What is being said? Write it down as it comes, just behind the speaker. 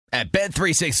At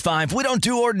Bet365, we don't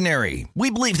do ordinary. We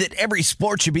believe that every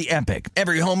sport should be epic.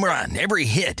 Every home run, every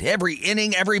hit, every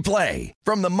inning, every play.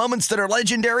 From the moments that are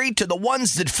legendary to the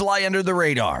ones that fly under the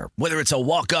radar. Whether it's a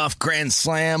walk-off grand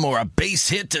slam or a base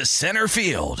hit to center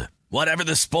field. Whatever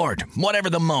the sport, whatever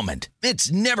the moment.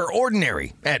 It's never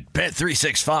ordinary at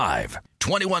Bet365.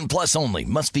 21 plus only.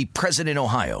 Must be present in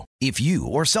Ohio. If you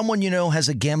or someone you know has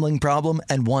a gambling problem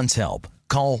and wants help,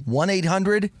 call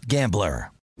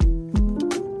 1-800-GAMBLER.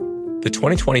 The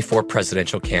 2024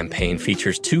 presidential campaign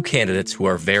features two candidates who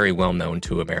are very well known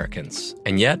to Americans.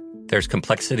 And yet, there's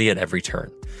complexity at every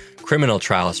turn. Criminal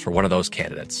trials for one of those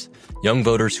candidates. Young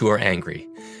voters who are angry.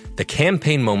 The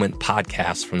Campaign Moment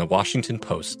podcast from the Washington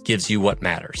Post gives you what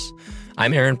matters.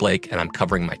 I'm Aaron Blake, and I'm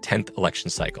covering my 10th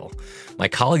election cycle. My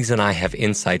colleagues and I have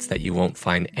insights that you won't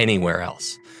find anywhere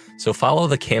else. So follow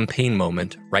The Campaign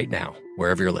Moment right now,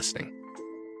 wherever you're listening.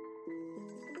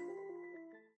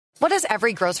 What does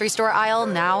every grocery store aisle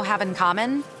now have in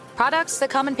common? Products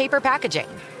that come in paper packaging.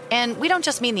 And we don't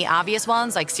just mean the obvious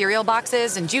ones like cereal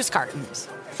boxes and juice cartons.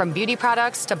 From beauty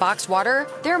products to boxed water,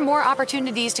 there are more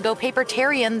opportunities to go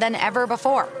papertarian than ever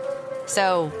before.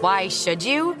 So why should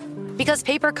you? Because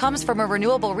paper comes from a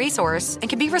renewable resource and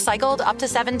can be recycled up to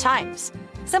 7 times.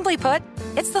 Simply put,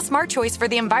 it's the smart choice for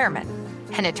the environment.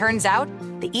 And it turns out,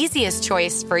 the easiest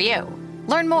choice for you.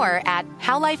 Learn more at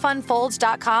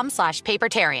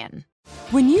howlifeunfolds.com/papertarian.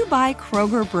 When you buy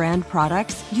Kroger brand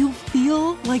products, you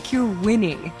feel like you're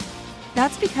winning.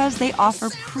 That's because they offer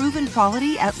proven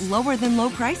quality at lower than low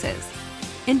prices.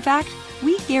 In fact,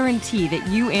 we guarantee that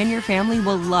you and your family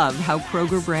will love how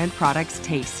Kroger brand products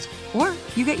taste, or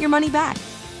you get your money back.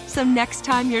 So next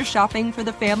time you're shopping for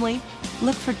the family,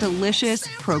 look for delicious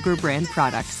Kroger brand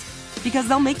products, because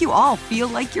they'll make you all feel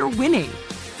like you're winning.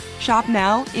 Shop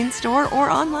now, in-store, or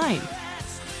online.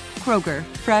 Kroger,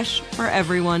 fresh for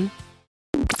everyone.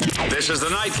 This is the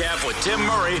Nightcap with Tim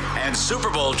Murray and Super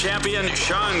Bowl champion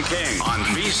Sean King on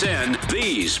VSiN,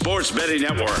 the Sports Betting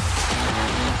Network.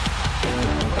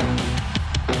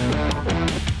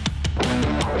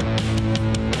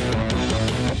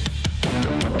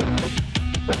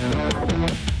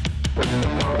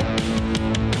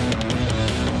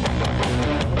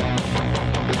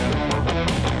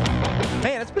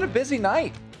 Man, it's been a busy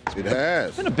night. It has.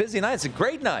 It's been a busy night. It's a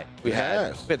great night. We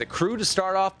had the crew to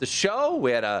start off the show.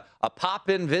 We had a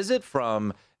pop-in visit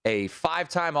from a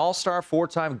 5-time All-Star,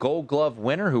 4-time Gold Glove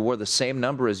winner who wore the same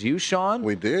number as you, Sean.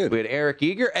 We did. We had Eric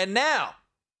Eager. And now,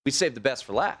 we saved the best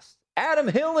for last. Adam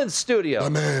Hill in studio. The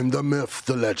man, the myth,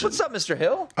 the legend. What's up, Mr.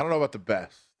 Hill? I don't know about the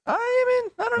best. I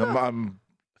don't know. I'm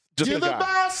just You're a the guy.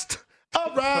 best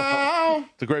around.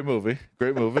 It's a great movie.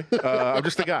 I'm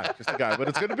just a guy. But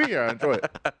it's good to be here. I enjoy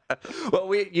it.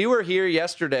 Well, you were here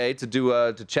yesterday to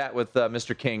chat with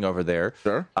Mr. King over there.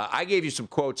 Sure. I gave you some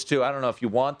quotes too. I don't know if you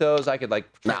want those. I could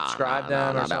transcribe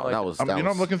them or something. That was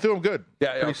I'm looking through them good.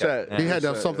 Yeah, Pretty set. Yeah, he had to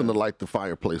have something to light the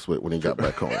fireplace with when he got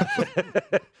back home.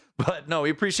 But no, we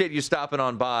appreciate you stopping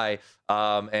on by.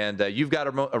 And you've got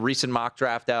a recent mock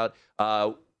draft out.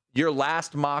 Your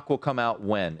last mock will come out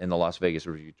when in the Las Vegas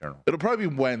Review-Journal? It'll probably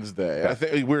be Wednesday. Okay. I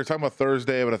think we were talking about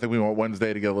Thursday, but I think we want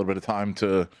Wednesday to get a little bit of time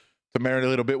to marinate a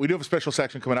little bit. We do have a special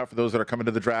section coming out for those that are coming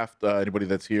to the draft. Anybody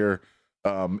that's here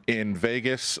in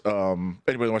Vegas. Anybody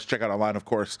that wants to check out online, of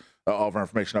course, all of our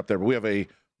information up there. But we have a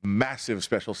massive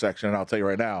special section, and I'll tell you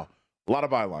right now, a lot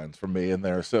of bylines from me in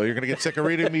there. So you're going to get sick of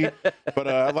reading me, but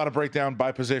a lot of breakdown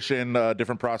by position,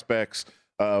 different prospects.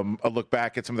 A look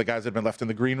back at some of the guys that have been left in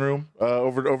the green room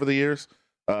over the years.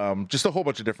 Just a whole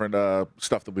bunch of different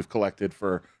stuff that we've collected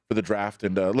for the draft,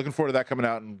 and looking forward to that coming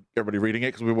out and everybody reading it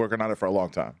because we've been working on it for a long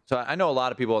time. So I know a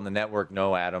lot of people on the network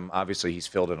know Adam. Obviously, he's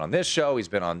filled in on this show. He's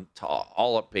been on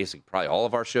probably all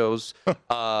of our shows.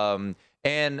 And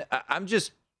I'm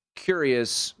just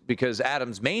curious because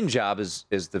Adam's main job is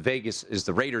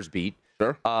the Raiders beat.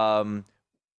 Sure.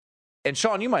 And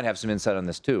Sean, you might have some insight on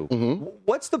this too. Mm-hmm.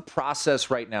 What's the process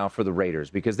right now for the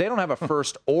Raiders? Because they don't have a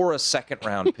first or a second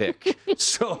round pick.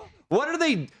 So what are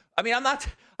they? I mean, I'm not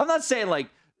saying like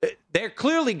they're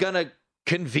clearly gonna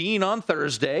convene on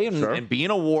Thursday and be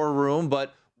in a war room.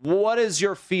 But what is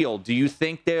your feel? Do you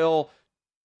think they'll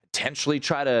potentially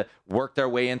try to work their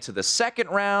way into the second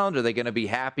round? Are they going to be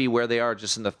happy where they are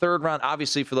just in the third round?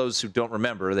 Obviously, for those who don't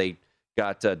remember, they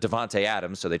got Davante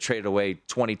Adams, so they traded away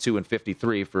 22 and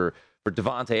 53 for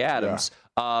Davante Adams.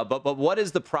 Yeah. But what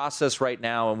is the process right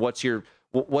now, and what's your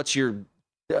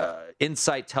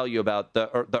insight tell you about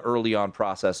the early on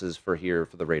processes for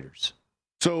the Raiders?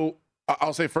 So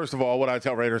I'll say, first of all, what I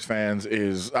tell Raiders fans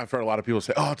is I've heard a lot of people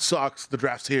say, oh, it sucks. The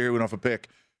draft's here. We don't have a pick.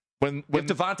 When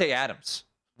Davante Adams.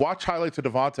 watch highlights of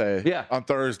Devontae on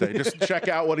Thursday. Just check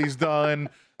out what he's done.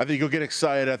 I think you'll get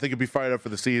excited. I think you'll be fired up for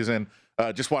the season.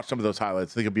 Just watch some of those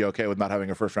highlights. I think you'll be okay with not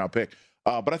having a first-round pick.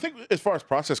 But I think as far as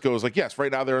process goes, like, yes,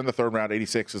 right now they're in the third round.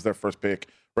 86 is their first pick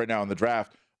right now in the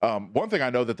draft. One thing I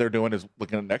know that they're doing is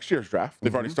looking at next year's draft.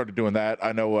 They've already started doing that.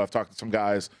 I know I've talked to some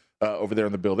guys over there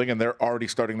in the building, and they're already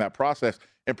starting that process.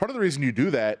 And part of the reason you do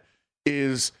that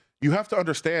is you have to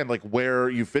understand, like, where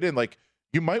you fit in. Like,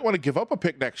 you might want to give up a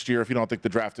pick next year if you don't think the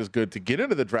draft is good to get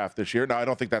into the draft this year. Now, I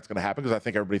don't think that's going to happen because I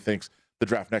think everybody thinks the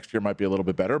draft next year might be a little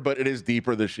bit better, but it is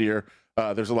deeper this year.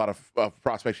 There's a lot of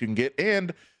prospects you can get.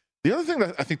 And the other thing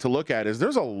that I think to look at is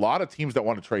there's a lot of teams that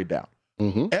want to trade down.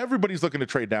 Everybody's looking to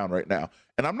trade down right now.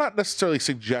 And I'm not necessarily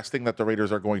suggesting that the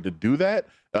Raiders are going to do that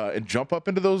and jump up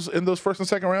into those first and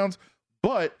second rounds,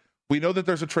 but we know that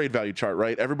there's a trade value chart,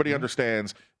 right? Everybody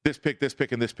understands this pick,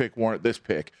 and this pick warrant this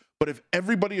pick. But if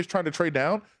everybody is trying to trade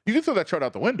down, you can throw that chart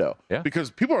out the window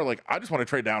because people are like, I just want to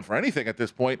trade down for anything at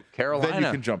this point. Carolina. Then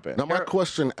you can jump in. Now, my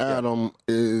question, Adam,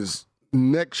 is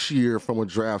next year from a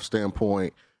draft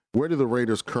standpoint, where do the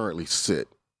Raiders currently sit?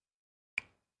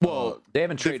 Well, they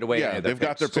haven't traded away any of their they've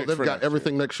got their picks. picks. So they've got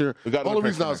everything next year. The only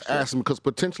reason I was asking, because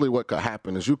potentially what could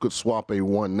happen is you could swap a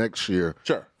 1 next year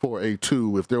for a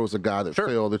 2 if there was a guy that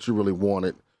fell that you really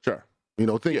wanted. You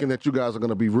know, thinking that you guys are going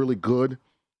to be really good,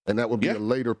 and that would be a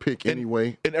later pick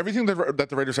anyway. And everything that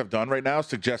the Raiders have done right now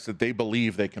suggests that they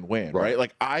believe they can win, right?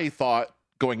 Like, I thought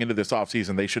going into this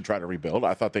offseason they should try to rebuild.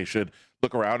 I thought they should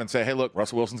look around and say, hey, look,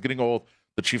 Russell Wilson's getting old.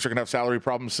 The Chiefs are going to have salary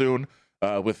problems soon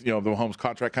with, the Mahomes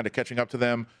contract kind of catching up to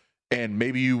them. And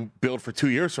maybe you build for 2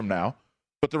 years from now.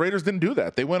 But the Raiders didn't do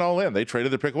that. They went all in. They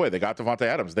traded their pick away. They got Devontae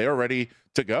Adams. They are ready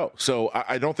to go. So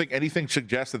I don't think anything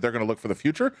suggests that they're going to look for the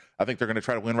future. I think they're going to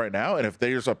try to win right now. And if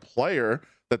there's a player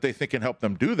that they think can help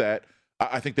them do that,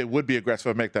 I think they would be aggressive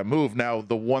and make that move. Now,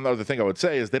 the one other thing I would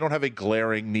say is they don't have a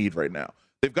glaring need right now.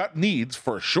 They've got needs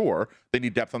for sure. They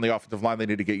need depth on the offensive line. They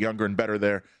need to get younger and better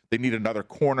there. They need another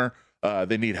corner.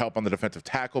 They need help on the defensive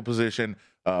tackle position,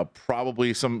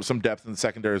 probably some depth in the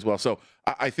secondary as well. So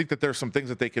I think that there's some things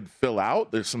that they could fill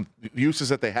out. There's some uses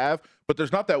that they have, but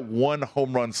there's not that one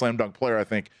home run slam dunk player, I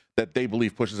think, that they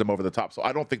believe pushes them over the top. So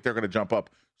I don't think they're going to jump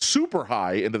up super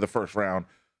high into the first round.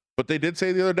 But they did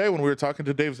say the other day when we were talking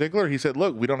to Dave Ziegler, he said,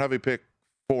 look, we don't have a pick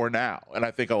for now. And I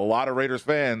think a lot of Raiders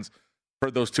fans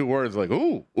heard those two words like,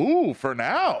 ooh, for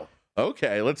now.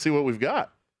 Okay, let's see what we've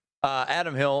got.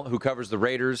 Adam Hill, who covers the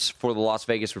Raiders for the Las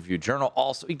Vegas Review-Journal,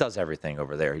 also he does everything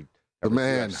over there. He covers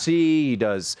UFC, he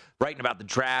does writing about the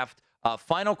draft.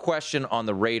 Final question on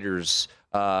the Raiders.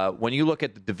 When you look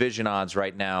at the division odds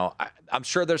right now, I'm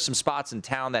sure there's some spots in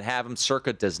town that have them.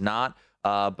 Circa does not.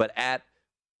 But at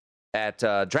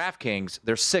DraftKings,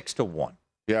 they're 6-1.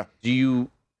 Yeah. Do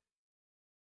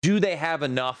they have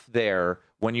enough there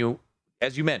when you,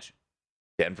 as you mentioned,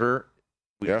 Denver?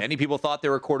 Many people thought they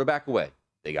were a quarterback away.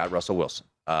 They got Russell Wilson.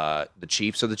 The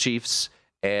Chiefs are the Chiefs,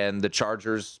 and the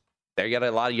Chargers, they got a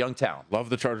lot of young talent.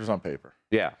 Love the Chargers on paper.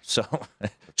 Yeah. So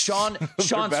Sean's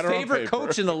favorite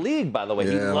coach in the league, by the way.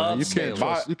 He loves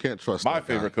you can't trust my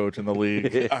favorite coach in the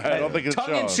league. I don't think it's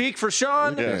tongue in cheek for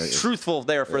Sean. Truthful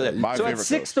there for them. So at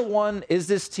 6-1, is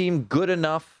this team good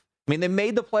enough? I mean, they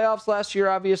made the playoffs last year,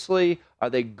 obviously. Are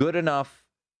they good enough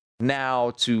now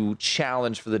to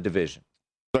challenge for the division?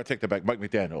 So I take that back. Mike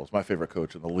McDaniel is my favorite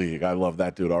coach in the league. I love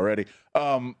that dude already.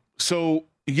 So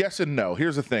yes and no.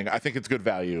 Here's the thing. I think it's good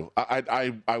value.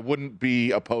 I wouldn't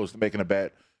be opposed to making a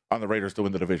bet on the Raiders to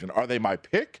win the division. Are they my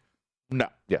pick? No.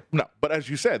 No. But as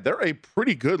you said, they're a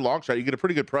pretty good long shot. You get a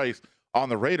pretty good price on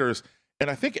the Raiders. And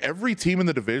I think every team in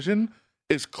the division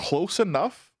is close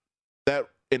enough that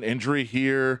an injury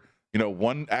here,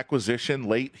 one acquisition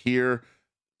late here,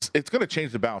 it's going to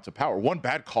change the balance of power. One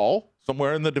bad call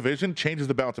somewhere in the division changes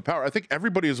the balance of power. I think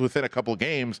everybody is within a couple of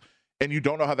games, and you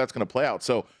don't know how that's going to play out.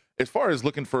 So as far as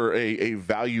looking for a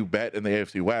value bet in the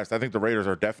AFC West, I think the Raiders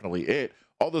are definitely it.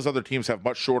 All those other teams have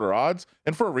much shorter odds,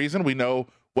 and for a reason. We know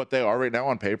what they are right now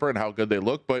on paper and how good they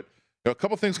look, but a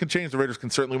couple things can change. The Raiders can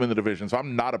certainly win the division, so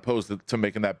I'm not opposed to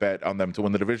making that bet on them to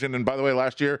win the division. And by the way,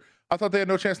 last year, I thought they had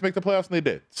no chance to make the playoffs, and they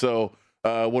did. So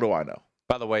what do I know?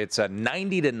 By the way, it's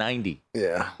 90-90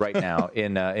 right now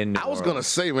in New Orleans. I was going to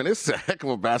say, man, it's a heck of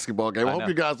a basketball game. I hope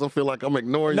you guys don't feel like I'm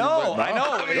ignoring you. No, I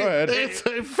know. I mean, Go ahead. It's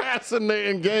a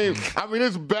fascinating game. I mean,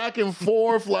 it's back and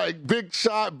forth, like big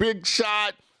shot.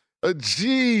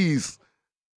 Jeez.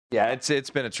 Yeah, it's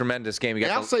been a tremendous game.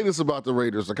 I'll say this about the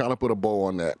Raiders to kind of put a bow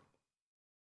on that.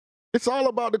 It's all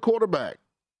about the quarterback.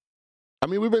 I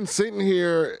mean, we've been sitting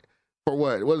here for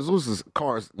what was this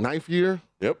Carr's 9th year?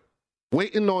 Yep.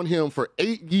 Waiting on him for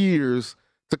 8 years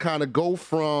to kind of go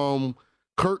from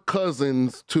Kirk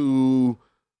Cousins to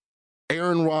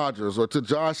Aaron Rodgers or to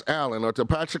Josh Allen or to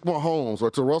Patrick Mahomes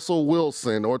or to Russell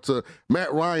Wilson or to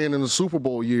Matt Ryan in the Super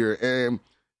Bowl year, and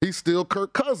he's still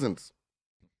Kirk Cousins.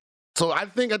 So I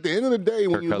think at the end of the day,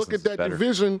 when you look at that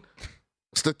division,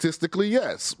 statistically,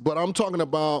 yes. But I'm talking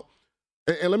about,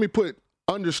 and let me put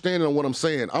understanding on what I'm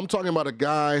saying. I'm talking about a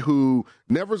guy who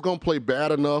never is going to play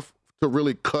bad enough to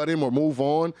really cut him or move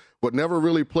on, but never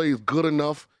really plays good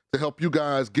enough to help you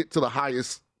guys get to the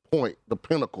highest point, the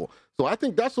pinnacle. So I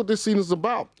think that's what this season is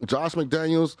about. Josh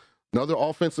McDaniels, another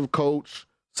offensive coach,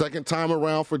 second time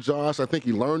around for Josh. I think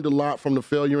he learned a lot from the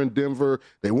failure in Denver.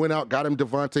 They went out, got him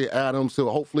Devontae Adams.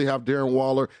 He'll hopefully have Darren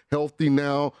Waller healthy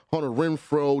now, Hunter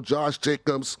Renfrow, Josh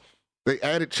Jacobs. They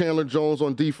added Chandler Jones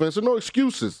on defense. There are no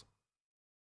excuses.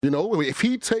 You know, if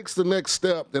he takes the next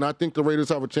step, then I think the Raiders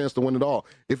have a chance to win it all.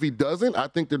 If he doesn't, I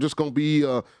think they're just going to be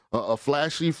a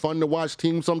flashy, fun-to-watch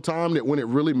team sometime that when it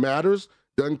really matters,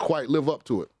 doesn't quite live up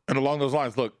to it. And along those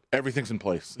lines, look, everything's in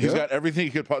place. He's got everything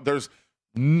he could. There's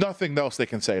nothing else they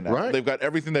can say now. Right. They've got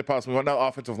everything they possibly want. Now,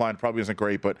 offensive line probably isn't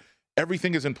great, but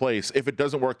everything is in place. If it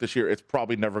doesn't work this year, it's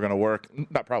probably never going to work.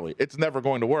 Not probably. It's never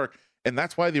going to work. And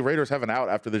that's why the Raiders have an out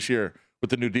after this year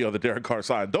with the new deal that Derek Carr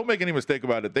signed. Don't make any mistake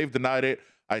about it. They've denied it.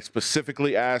 I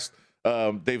specifically asked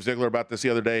Dave Ziegler about this the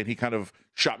other day, and he kind of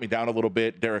shot me down a little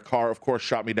bit. Derek Carr, of course,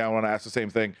 shot me down when I asked the same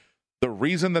thing. The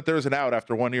reason that there's an out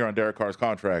after 1 year on Derek Carr's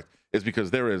contract is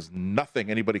because there is nothing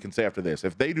anybody can say after this.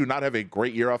 If they do not have a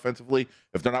great year offensively,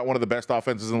 if they're not one of the best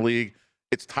offenses in the league,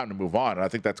 it's time to move on. And I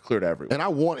think that's clear to everyone. And I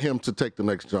want him to take the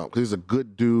next jump because he's a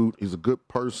good dude. He's a good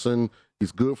person.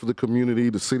 He's good for the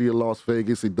community, the city of Las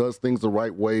Vegas. He does things the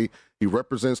right way. He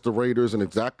represents the Raiders in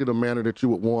exactly the manner that you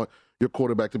would want your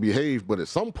quarterback to behave. But at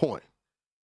some point,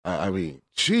 I mean,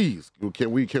 geez,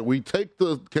 can we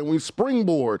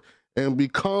springboard and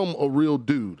become a real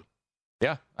dude?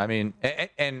 Yeah, I mean,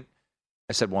 and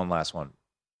I said one last one.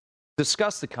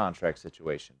 Discuss the contract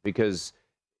situation because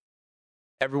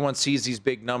everyone sees these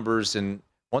big numbers, and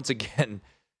once again,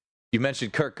 you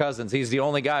mentioned Kirk Cousins. He's the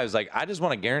only guy who's like, I just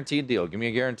want a guaranteed deal. Give me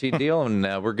a guaranteed deal, and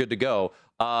we're good to go.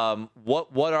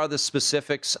 What are the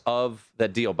specifics of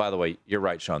that deal? By the way, you're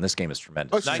right, Sean. This game is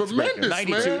tremendous. It's tremendous,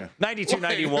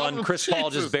 92-91. Chris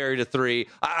Paul just buried a three.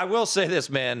 I will say this,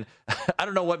 man. I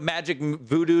don't know what magic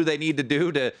voodoo they need to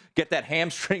do to get that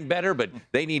hamstring better, but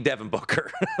they need Devin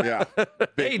Booker. Yeah.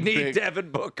 They need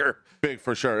Devin Booker. Big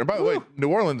for sure. And by the way, New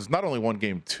Orleans not only won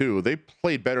game 2, they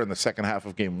played better in the second half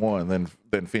of game 1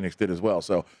 than Phoenix did as well.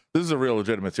 So this is a real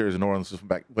legitimate series, and New Orleans just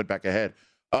went back ahead.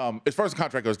 As far as the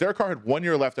contract goes, Derek Carr had 1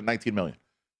 year left at $19 million.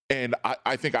 And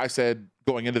I think I said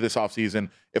going into this offseason,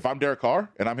 if I'm Derek Carr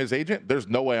and I'm his agent, there's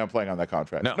no way I'm playing on that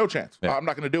contract. No chance. Yeah. I'm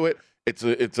not going to do it. It's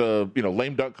a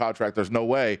lame duck contract. There's no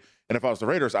way. And if I was the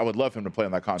Raiders, I would love him to play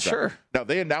on that contract. Sure. Now,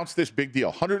 they announced this big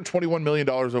deal, $121 million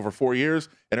over 4 years,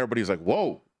 and everybody's like,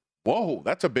 whoa,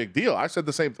 that's a big deal. I said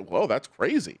the same thing. Whoa, that's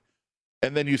crazy.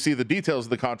 And then you see the details of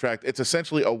the contract. It's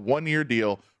essentially a 1 year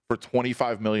deal for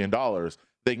 $25 million.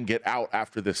 They can get out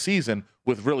after this season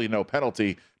with really no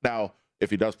penalty. Now,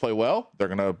 if he does play well, they're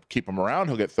going to keep him around.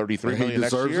 He'll get $33 million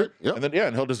next year. Yep. And then,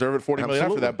 and he'll deserve it $40 million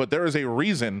after that. But there is a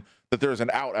reason that there is an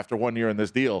out after 1 year in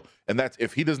this deal. And that's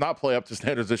if he does not play up to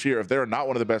standards this year, if they're not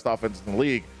one of the best offenses in the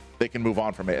league, they can move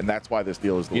on from it. And that's why this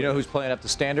deal is the way. You know who's playing up to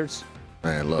standards?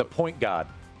 Man, look. The point guard.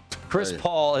 Chris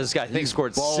Paul has got, I think,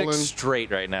 scored balling. 6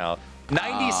 straight right now.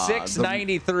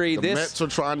 96-93. The Mets are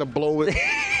trying to blow it.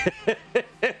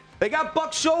 They got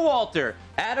Buck Showalter.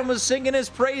 Adam was singing his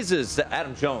praises.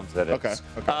 Adam Jones, that is.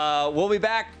 Okay. We'll be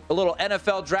back. A little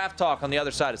NFL draft talk on the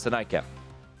other side. It's the Nightcap.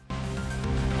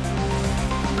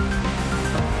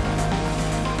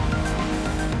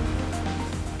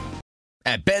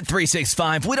 At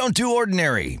Bet365, we don't do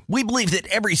ordinary. We believe that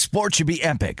every sport should be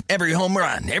epic. Every home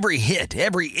run, every hit,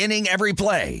 every inning, every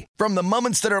play. From the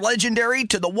moments that are legendary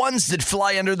to the ones that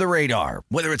fly under the radar.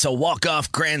 Whether it's a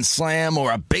walk-off grand slam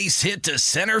or a base hit to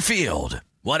center field.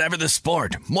 Whatever the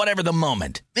sport, whatever the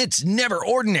moment. It's never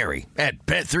ordinary at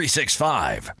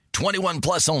Bet365. 21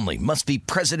 plus only. Must be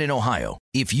present in Ohio.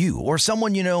 If you or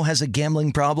someone you know has a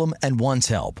gambling problem and wants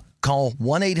help, call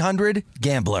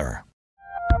 1-800-GAMBLER.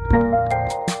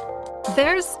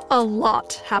 There's a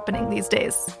lot happening these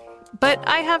days, but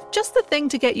I have just the thing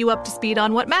to get you up to speed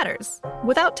on what matters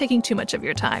without taking too much of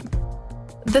your time.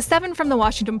 The 7 from the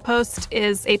Washington Post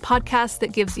is a podcast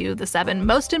that gives you the 7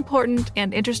 most important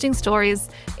and interesting stories,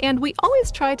 and we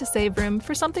always try to save room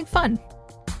for something fun.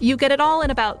 You get it all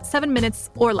in about 7 minutes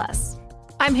or less.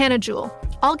 I'm Hannah Jewell.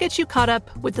 I'll get you caught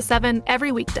up with the 7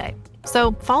 every weekday.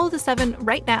 So follow the 7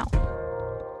 right now.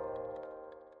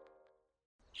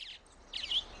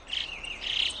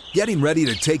 Getting ready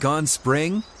to take on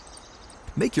spring?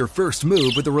 Make your first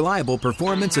move with the reliable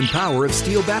performance and power of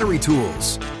Steel battery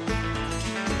tools.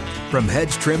 From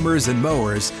hedge trimmers and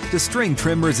mowers to string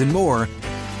trimmers and more,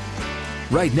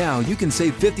 right now you can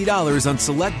save $50 on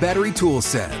select battery tool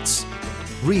sets.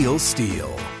 Real Steel.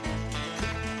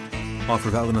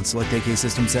 Offer valid on select AK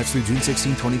system sets through June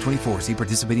 16, 2024. See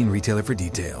participating retailer for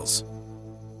details.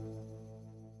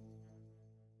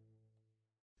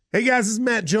 Hey guys, this is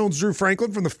Matt Jones, Drew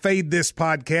Franklin from the Fade This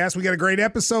podcast. We got a great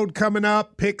episode coming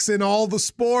up, picks in all the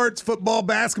sports, football,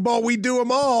 basketball, we do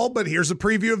them all, but here's a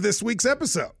preview of this week's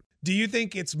episode. Do you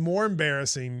think it's more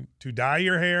embarrassing to dye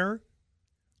your hair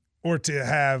or to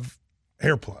have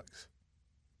hair plugs?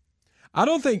 I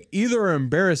don't think either are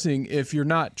embarrassing if you're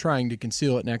not trying to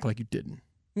conceal it and act like you didn't.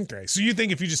 Okay, so you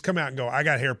think if you just come out and go, I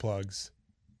got hair plugs.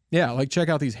 Yeah, like check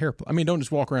out these hair plugs. I mean, don't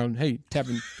just walk around, hey,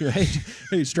 tapping,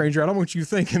 hey, stranger, I don't want you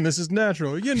thinking this is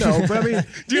natural. But I mean,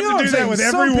 do you have to do that with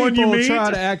everyone you meet?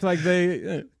 Try to act like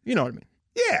they, you know what I mean?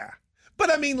 Yeah.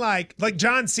 But I mean, like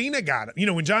John Cena got it. You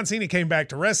know, when John Cena came back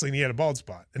to wrestling, he had a bald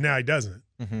spot, and now he doesn't.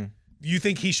 Mm-hmm. You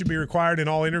think he should be required in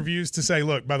all interviews to say,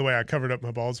 look, by the way, I covered up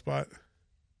my bald spot?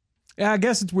 Yeah, I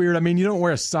guess it's weird. I mean, you don't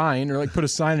wear a sign or like put a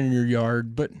sign in your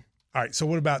yard, but. All right, so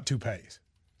what about toupees?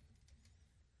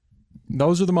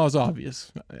 Those are the most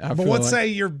obvious. But let's say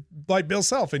you're like Bill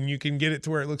Self and you can get it to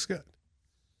where it looks good.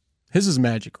 His is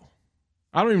magical.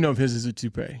 I don't even know if his is a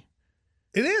toupee.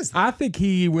 It is. I think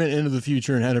he went into the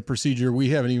future and had a procedure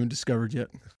we haven't even discovered yet.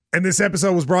 And this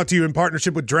episode was brought to you in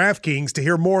partnership with DraftKings. To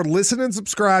hear more, listen and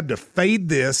subscribe to Fade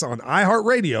This on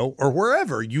iHeartRadio or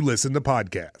wherever you listen to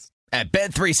podcasts. At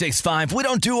Bet365, we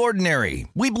don't do ordinary.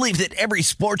 We believe that every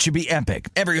sport should be epic.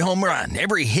 Every home run,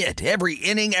 every hit, every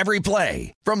inning, every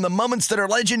play. From the moments that are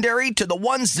legendary to the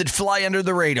ones that fly under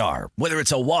the radar. Whether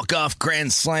it's a walk-off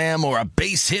grand slam or a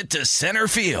base hit to center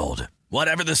field.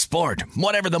 Whatever the sport,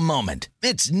 whatever the moment.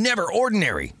 It's never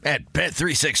ordinary at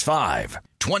Bet365.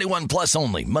 21 plus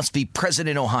only. Must be present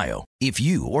in Ohio. If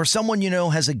you or someone you know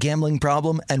has a gambling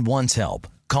problem and wants help,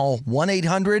 call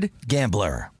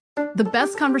 1-800-GAMBLER. The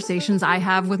best conversations I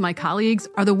have with my colleagues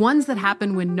are the ones that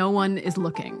happen when no one is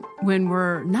looking, when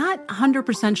we're not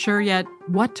 100% sure yet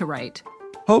what to write.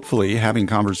 Hopefully, having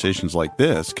conversations like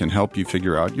this can help you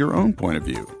figure out your own point of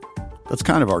view. That's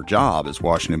kind of our job as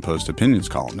Washington Post opinions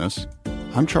columnists.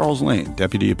 I'm Charles Lane,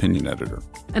 Deputy Opinion Editor.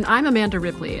 And I'm Amanda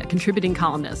Ripley, a contributing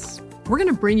columnist. We're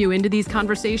going to bring you into these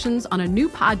conversations on a new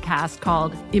podcast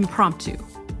called Impromptu.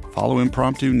 Follow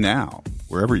Impromptu now,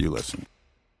 wherever you listen.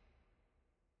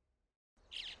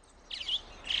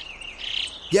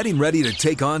 Getting ready to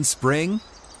take on spring?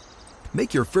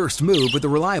 Make your first move with the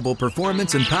reliable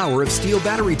performance and power of Steel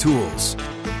battery tools.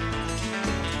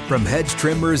 From hedge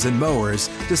trimmers and mowers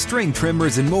to string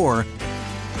trimmers and more,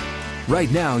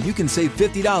 right now you can save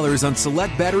 $50 on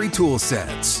select battery tool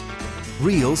sets.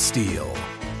 Real Steel.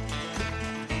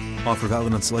 Offer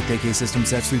valid on select AK system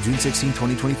sets through June 16,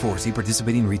 2024. See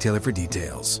participating retailer for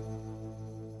details.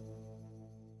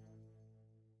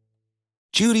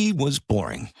 Judy was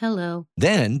boring. Hello.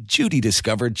 Then Judy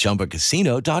discovered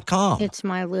ChumbaCasino.com. It's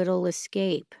my little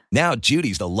escape. Now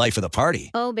Judy's the life of the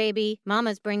party. Oh, baby,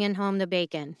 mama's bringing home the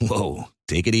bacon. Whoa,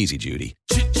 take it easy, Judy.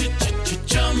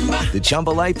 The Chumba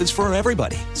life is for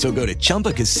everybody. So go to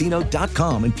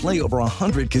ChumbaCasino.com and play over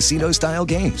 100 casino-style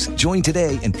games. Join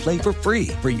today and play for free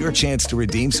for your chance to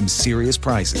redeem some serious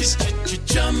prizes.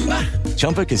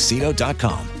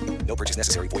 ChumbaCasino.com. No purchase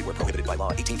necessary. Void where prohibited by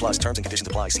law. 18 plus terms and conditions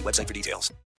apply. See website for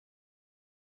details.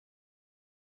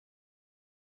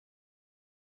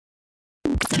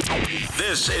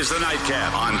 This is the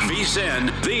Nightcap on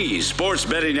VSiN, the Sports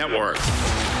Betting Network.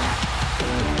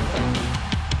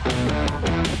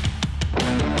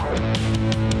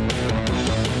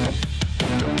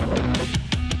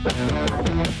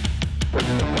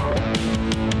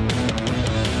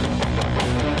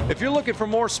 If you're looking for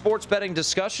more sports betting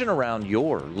discussion around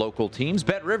your local teams,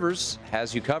 BetRivers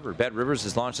has you covered. BetRivers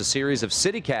has launched a series of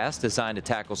CityCasts designed to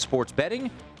tackle sports betting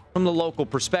from the local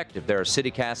perspective. There are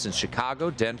CityCasts in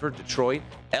Chicago, Denver, Detroit,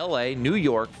 LA, New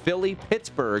York, Philly,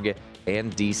 Pittsburgh,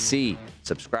 and DC.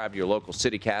 Subscribe to your local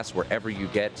CityCast wherever you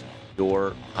get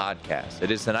your podcast. It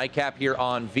is the Nightcap here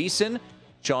on VSiN.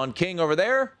 Sean King over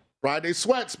there. Friday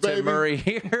sweats, baby. Tim Murray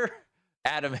here.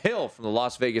 Adam Hill from the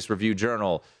Las Vegas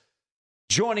Review-Journal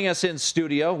joining us in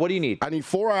studio. What do you need? I need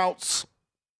 4 outs.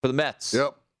 For the Mets?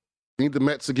 Yep. Need the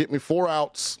Mets to get me 4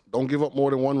 outs. Don't give up more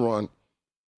than 1 run.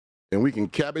 And we can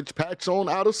cabbage patch on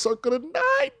out of circle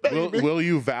tonight, baby. Will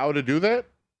you vow to do that?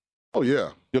 Oh, yeah.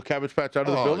 You'll cabbage patch out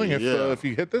of the building if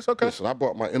you hit this? Okay. Listen, I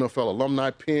brought my NFL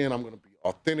alumni pin. I'm going to be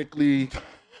authentically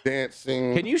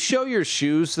dancing. Can you show your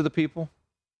shoes to the people?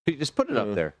 Just put it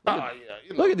up there. Oh,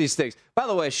 Look at these things. By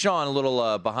the way, Sean, a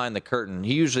little behind the curtain.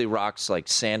 He usually rocks like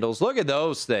sandals. Look at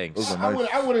those things. Those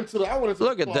I went into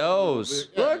Look at those.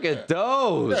 Look at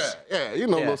those. Yeah, you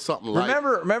know, a little something like.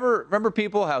 Remember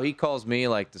people how he calls me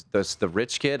like the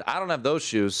rich kid. I don't have those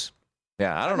shoes.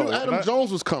 Yeah, I don't know. Adam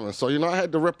Jones was coming, so I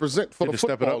had to represent for the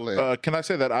football land. Can I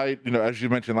say that as you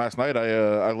mentioned last night,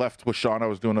 I left with Sean. I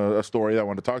was doing a story that I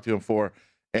wanted to talk to him for,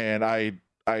 and I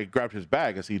grabbed his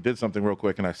bag as he did something real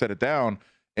quick, and I set it down,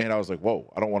 and I was like,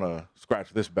 "Whoa, I don't want to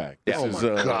scratch this bag." Oh my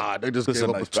God, they just gave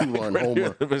up a 2-run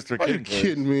homer. Mr. Are you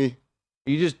kidding me?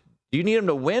 Do you need him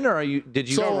to win, or did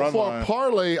you? So for a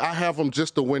parlay, I have them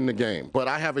just to win the game, but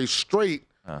I have a straight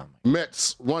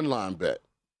Mets run line bet.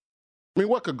 I mean,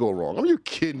 what could go wrong? Are you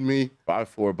kidding me?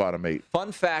 5-4, bottom 8.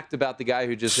 Fun fact about the guy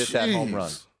who just hit that home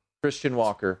run, Christian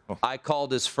Walker. I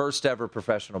called his first ever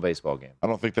professional baseball game. I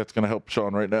don't think that's going to help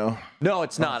Sean right now. No,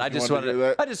 it's not. I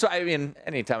mean,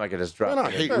 anytime I could just drop. Man,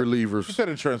 I hate relievers. You said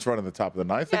insurance running the top of the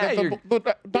ninth. Yeah,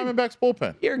 the Diamondbacks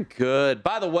bullpen. You're good.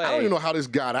 By the way, I don't even know how this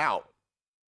got out.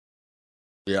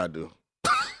 Yeah, I do.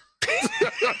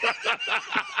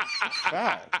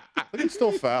 Foul. It's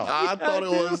still foul. I thought it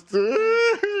was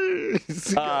too.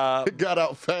 It got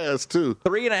out fast, too.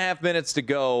 3.5 minutes to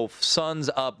go. Suns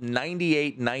up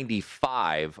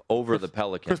 98-95 over the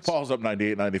Pelicans. Chris Paul's up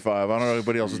 98-95. I don't know if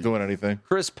anybody else is doing anything.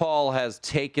 Chris Paul has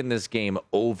taken this game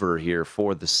over here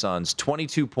for the Suns.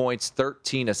 22 points,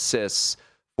 13 assists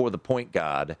for the point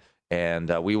guard. And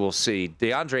we will see.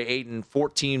 DeAndre Ayton,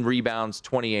 14 rebounds,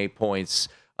 28 points.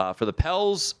 For the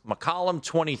Pels, McCollum,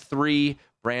 23.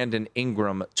 Brandon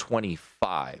Ingram,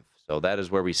 25. So that is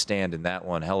where we stand in that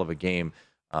one. Hell of a game.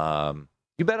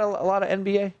 You bet a lot of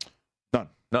NBA?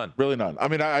 None. Really none. I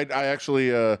mean, I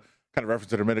actually kind of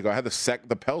referenced it a minute ago. I had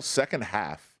the Pels second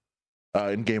half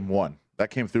in game 1. That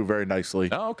came through very nicely.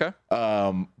 Oh, okay.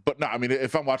 But no, I mean,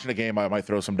 if I'm watching a game, I might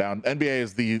throw some down. NBA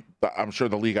is I'm sure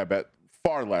the league I bet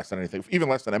far less than anything, even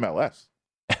less than MLS.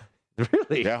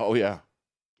 Really? Yeah. Oh, yeah.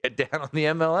 Get down on the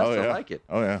MLS. Oh, yeah. I like it.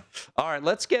 Oh, yeah. All right,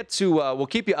 let's get to we'll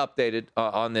keep you updated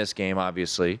on this game,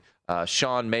 obviously.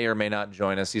 Sean may or may not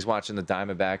join us. He's watching the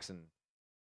Diamondbacks. And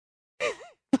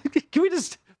can we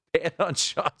just pan on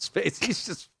Sean's face? He's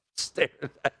just staring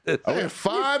at this. I went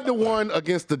 5-1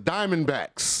 against the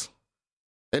Diamondbacks.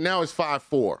 And now it's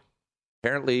 5-4.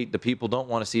 Apparently, the people don't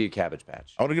want to see a Cabbage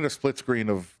Patch. I want to get a split screen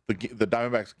of the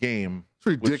Diamondbacks game. It's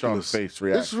ridiculous. With Sean's face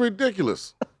reaction. This is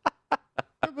ridiculous.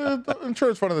 The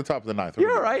insurance fund at the top of the ninth.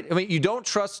 You're all right. I mean, you don't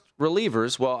trust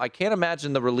relievers. Well, I can't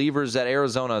imagine the relievers that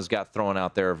Arizona has got thrown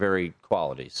out there are very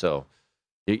quality. So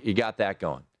you got that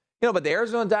going. But the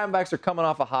Arizona Diamondbacks are coming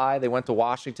off a high. They went to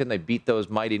Washington. They beat those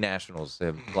mighty Nationals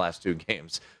in the last 2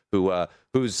 games,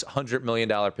 who's $100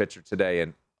 million pitcher today.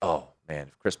 And, oh, man,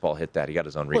 if Chris Paul hit that, he got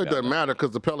his own rebound. Well, it doesn't matter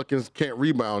because the Pelicans can't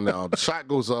rebound now. The shot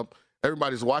goes up.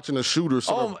 Everybody's watching the shooter.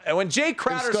 And when Jay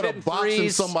Crowder's hitting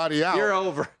threes, somebody out, you're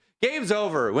over. Game's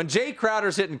over. When Jay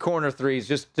Crowder's hitting corner threes,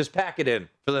 just pack it in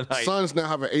for the night. Suns now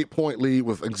have an 8-point lead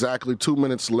with exactly 2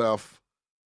 minutes left.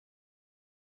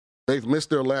 They've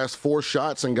missed their last 4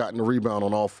 shots and gotten a rebound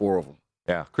on all 4 of them.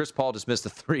 Yeah, Chris Paul just missed a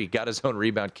 3, got his own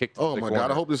rebound, kicked to the corner. Oh, my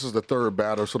God. I hope this is the 3rd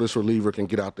batter so this reliever can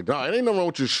get out the guy. It ain't nothing wrong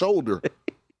with your shoulder.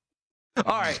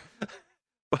 All right.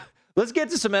 Let's get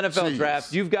to some NFL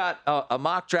drafts. You've got a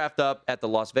mock draft up at the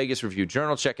Las Vegas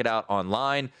Review-Journal. Check it out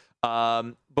online.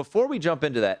 Before we jump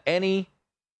into that, any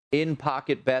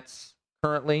in-pocket bets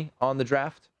currently on the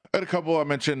draft? I had a couple. I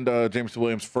mentioned James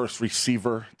Williams' first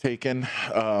receiver taken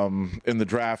in the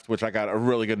draft, which I got a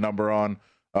really good number on.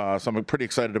 So I'm pretty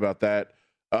excited about that.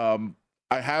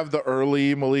 I have the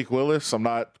early Malik Willis. I'm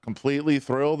not completely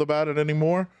thrilled about it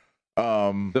anymore.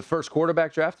 The first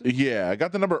quarterback drafted? Yeah, I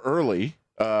got the number early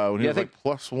when he was like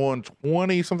plus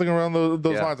 120, something around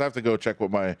those lines. I have to go check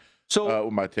what my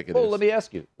ticket is. Well, let me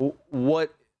ask you,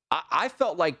 what I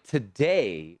felt like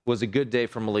today was a good day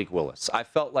for Malik Willis. I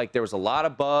felt like there was a lot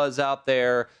of buzz out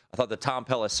there. I thought the Tom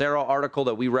Pelissero article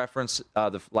that we referenced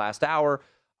the last hour,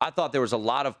 I thought there was a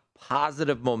lot of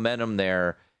positive momentum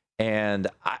there. And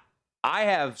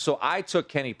I took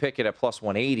Kenny Pickett at plus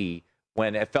 180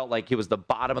 when it felt like he was the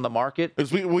bottom of the market.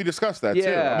 We discussed that, too.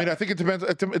 I mean, I think it depends.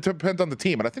 It depends on the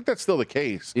team. And I think that's still the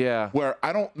case. Yeah. Where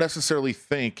I don't necessarily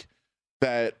think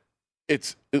that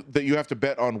that you have to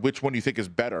bet on which one you think is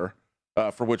better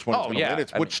for which one is going to win.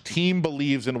 It's which team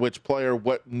believes in which player,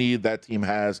 what need that team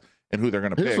has, and who they're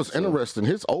going to pick. This was interesting.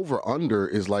 His over-under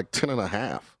is like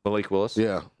 10.5. Malik Willis?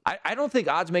 Yeah. I don't think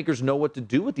odds makers know what to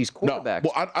do with these quarterbacks.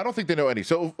 No. Well, I don't think they know any.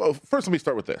 So first, let me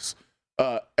start with this.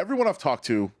 Everyone I've talked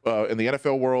to in the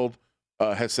NFL world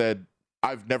has said,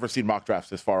 I've never seen mock drafts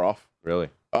this far off. Really?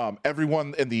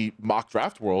 Everyone in the mock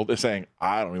draft world is saying,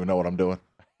 I don't even know what I'm doing.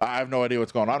 I have no idea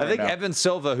what's going on I think Evan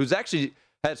Silva, who's actually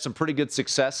had some pretty good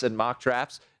success in mock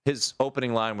drafts, his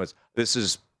opening line was, "This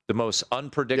is the most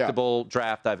unpredictable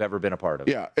draft I've ever been a part of."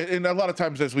 Yeah, and a lot of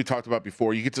times, as we talked about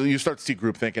before, you start to see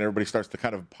groupthink, and everybody starts to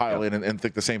kind of pile in and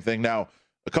think the same thing. Now,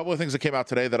 a couple of things that came out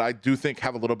today that I do think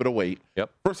have a little bit of weight.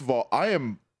 Yep. First of all, I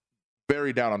am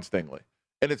very down on Stingley,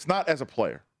 and it's not as a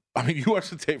player. I mean, you watch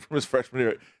the tape from his freshman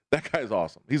year. That guy's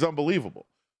awesome. He's unbelievable.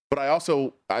 But I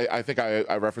also, I think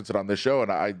I referenced it on this show,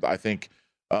 and I think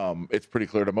it's pretty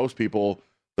clear to most people,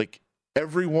 like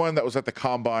everyone that was at the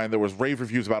Combine, there was rave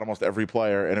reviews about almost every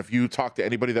player. And if you talk to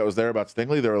anybody that was there about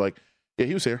Stingley, they were like, yeah,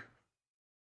 he was here.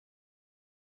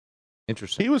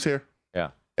 Interesting. He was here.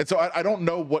 Yeah. And so I don't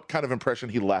know what kind of impression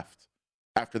he left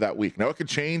after that week. Now, it could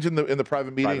change in the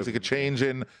private meetings. It could change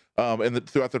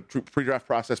throughout the pre-draft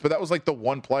process. But that was like the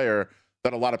one player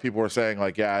that a lot of people were saying,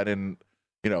 like, yeah, I didn't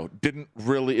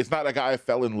really, it's not a guy I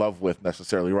fell in love with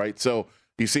necessarily, right? So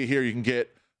you see here, you can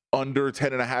get under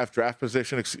 10.5 draft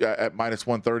position at minus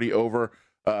 130 over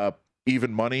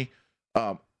even money.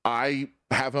 I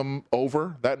have him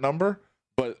over that number,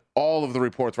 but all of the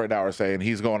reports right now are saying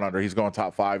he's going under. He's going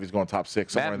top 5. He's going top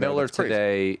 6. Matt Miller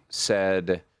today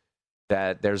said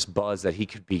that there's buzz that he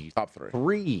could be top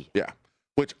 3. Yeah,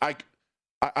 which I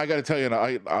got to tell you, and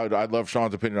I love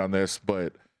Sean's opinion on this,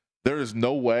 but there is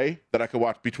no way that I could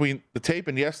watch between the tape,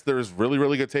 and yes, there's really,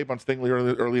 really good tape on Stingley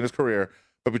early in his career,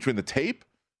 but between the tape,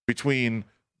 between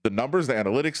the numbers, the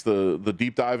analytics, the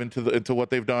deep dive into what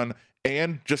they've done,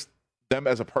 and just them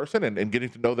as a person and getting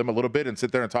to know them a little bit and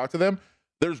sit there and talk to them,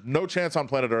 there's no chance on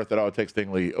planet Earth that I would take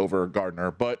Stingley over Gardner.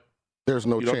 But there's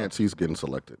no chance he's getting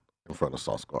selected in front of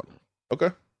Sauce Gardner. Okay.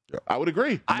 Yeah. I would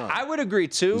agree. I would agree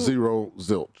too. 0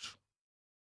 zilch.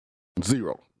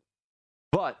 0.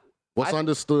 But what's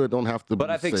understood don't have to be said. But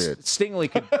I think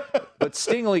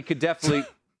Stingley could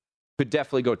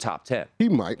definitely go top 10. He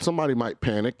might. Somebody might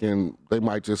panic, and they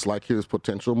might just like his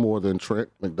potential more than Trent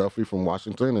McDuffie from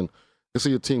Washington, and you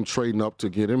see a team trading up to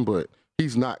get him, but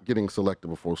he's not getting selected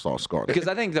before Sauce Gardner. Because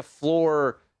I think the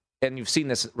floor, and you've seen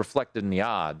this reflected in the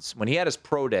odds, when he had his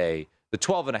pro day, the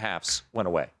 12.5s went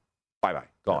away. Bye-bye.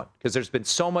 Gone. Because there's been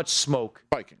so much smoke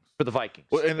for the Vikings.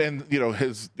 Well, and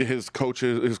his coach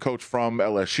from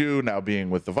LSU now being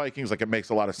with the Vikings, like, it makes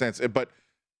a lot of sense. But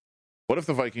what if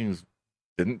the Vikings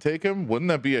didn't take him? Wouldn't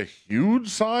that be a huge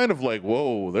sign of, like,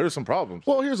 whoa, there's some problems?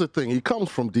 Well, here's the thing. He comes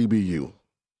from DBU,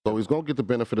 so he's going to get the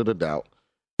benefit of the doubt.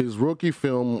 His rookie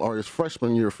film or his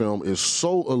freshman year film is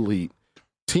so elite.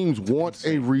 Teams want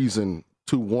a reason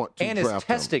to want to draft him. And his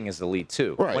testing is elite,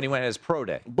 too, when he went at his pro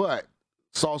day. But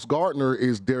Sauce Gardner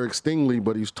is Derek Stingley,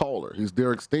 but he's taller. He's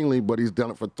Derek Stingley, but he's done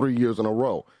it for 3 years in a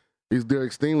row. He's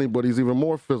Derek Stingley, but he's even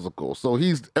more physical. So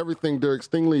he's everything Derek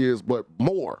Stingley is, but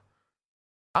more.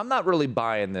 I'm not really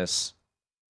buying this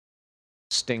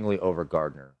Stingley over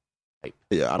Gardner hype.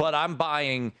 Yeah, but I'm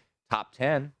buying top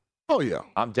 10. Oh, yeah.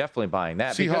 I'm definitely buying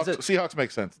that. Seahawks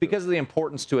make sense. Because of the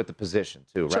importance to it, the position,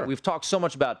 too, right? Sure. We've talked so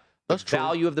much about the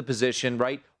value of the position,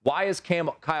 right? Why is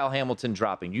Kyle Hamilton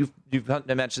dropping? You've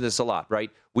mentioned this a lot, right?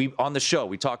 On the show,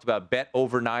 we talked about bet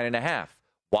over 9.5.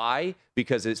 Why?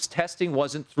 Because its testing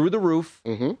wasn't through the roof,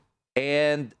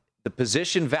 and the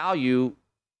position value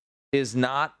is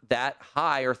not that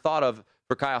high or thought of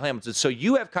for Kyle Hamilton. So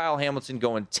you have Kyle Hamilton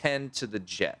going 10 to the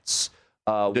Jets.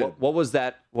 What was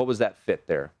that fit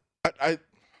there?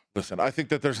 Listen, I think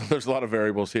that there's a lot of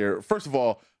variables here. First of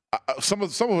all, some of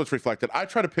it's reflected. I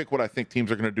try to pick what I think teams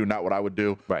are going to do, not what I would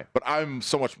do. Right. But I'm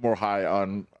so much higher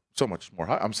on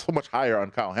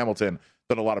Kyle Hamilton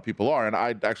than a lot of people are. And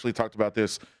I actually talked about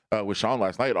this with Sean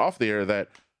last night off the air that,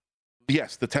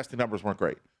 yes, the testing numbers weren't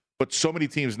great, but so many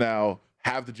teams now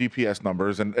have the GPS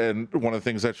numbers. And one of the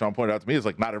things that Sean pointed out to me is,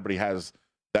 like, not everybody has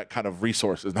that kind of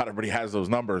resources. Not everybody has those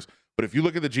numbers. But if you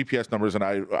look at the GPS numbers, and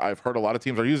I've heard a lot of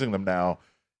teams are using them now,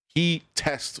 he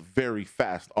tests very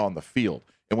fast on the field.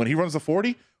 And when he runs the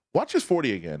 40, watch his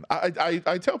 40 again.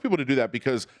 I tell people to do that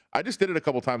because I just did it a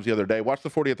couple times the other day. Watch the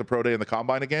 40 at the pro day and the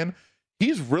combine again.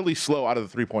 He's really slow out of the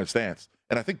three-point stance.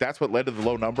 And I think that's what led to the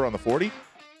low number on the 40. You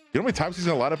know how many times he's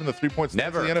going to line up in the three-point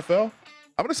stance in the NFL?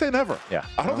 I'm going to say never. Yeah.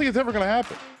 I don't think it's ever going to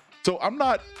happen. So I'm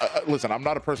not, listen, I'm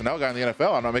not a personnel guy in the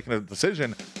NFL. I'm not making a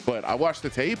decision, but I watch the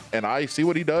tape and I see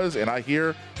what he does and I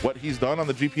hear what he's done on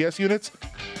the GPS units.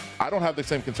 I don't have the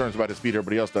same concerns about his speed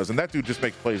everybody else does. And that dude just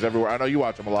makes plays everywhere. I know you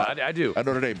watch him a lot. I do. At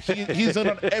Notre Dame. He's in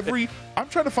on every, I'm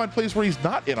trying to find plays where he's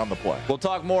not in on the play. We'll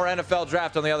talk more NFL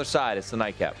draft on the other side. It's the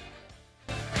Nightcap.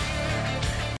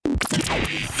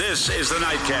 This is the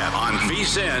Nightcap on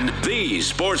VSiN, the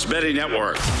Sports Betting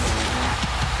Network.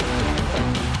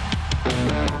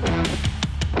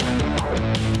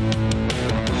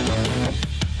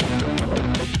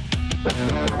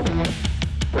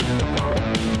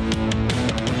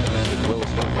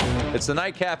 It's the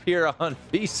nightcap here on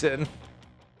VSiN.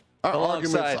 Our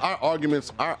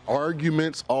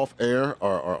arguments off air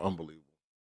are unbelievable.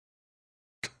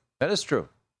 That is true.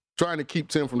 Trying to keep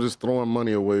Tim from just throwing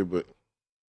money away, but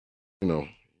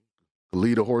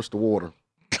lead a horse to water.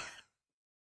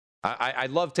 I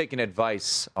love taking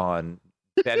advice on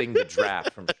betting the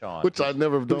draft from Sean, which I've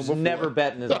never done before. Never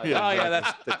bet in his life. Oh yeah,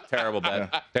 that's a terrible bet.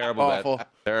 Yeah. Terrible Awful. bet.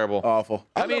 Terrible. Awful.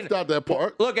 I left out that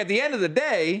part. Look, at the end of the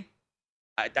day,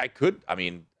 I could. I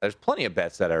mean, there's plenty of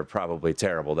bets that are probably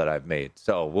terrible that I've made.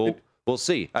 So we'll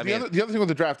see. The other thing with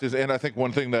the draft is, and I think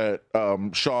one thing that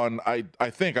Sean, I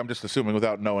think I'm just assuming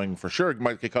without knowing for sure,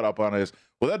 might get caught up on is,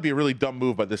 well, that'd be a really dumb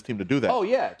move by this team to do that. Oh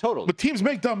yeah, totally. But teams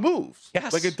make dumb moves.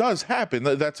 Yes, like it does happen.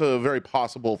 That's a very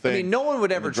possible thing. I mean, no one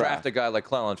would ever draft a guy like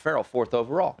Clelin Ferrell 4th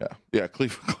overall. Yeah,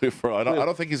 Cleve Ferrell. I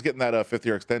don't think he's getting that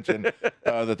 5th-year extension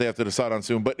that they have to decide on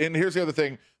soon. And here's the other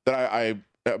thing that I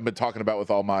have been talking about with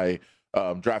all my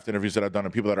draft interviews that I've done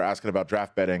and people that are asking about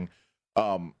draft betting.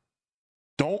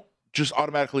 Don't just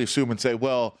automatically assume and say,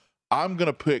 well, I'm going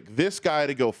to pick this guy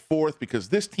to go 4th because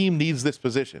this team needs this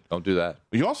position. Don't do that.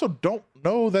 But you also don't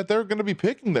know that they're going to be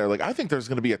picking there. Like, I think there's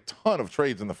going to be a ton of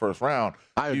trades in the first round.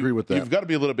 I agree with that. You've got to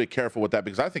be a little bit careful with that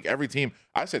because I think every team,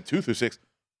 I said 2 through 6,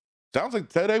 sounds like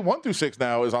today 1 through 6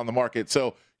 now is on the market.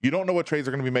 So you don't know what trades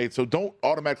are going to be made. So don't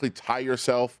automatically tie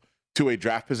yourself to a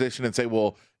draft position and say,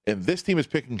 well, if this team is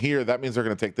picking here, that means they're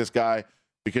going to take this guy,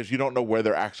 because you don't know where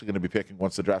they're actually going to be picking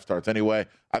once the draft starts anyway.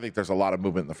 I think there's a lot of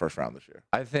movement in the first round this year.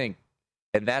 I think,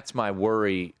 and that's my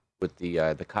worry with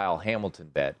the Kyle Hamilton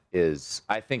bet, is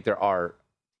I think there are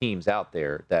teams out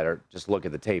there that are just look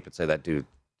at the tape and say that dude's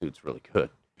really good.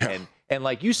 Yeah. And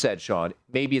like you said, Sean,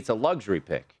 maybe it's a luxury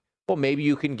pick. Well, maybe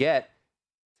you can get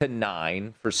to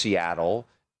 9 for Seattle,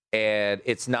 and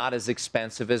it's not as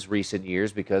expensive as recent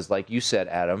years because, like you said,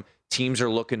 Adam, teams are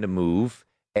looking to move,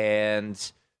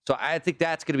 and so I think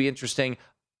that's going to be interesting.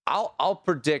 I'll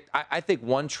predict. I think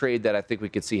one trade that I think we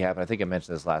could see happen. I think I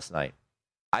mentioned this last night.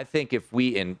 I think if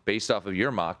based off of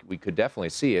your mock, we could definitely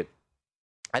see it.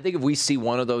 I think if we see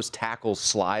one of those tackles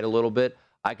slide a little bit,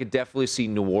 I could definitely see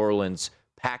New Orleans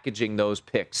packaging those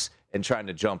picks and trying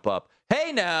to jump up.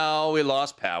 Hey, now we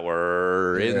lost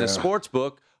power in the sports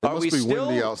book. It must be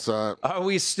windy outside. Are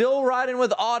we still riding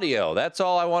with audio? That's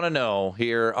all I want to know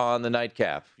here on the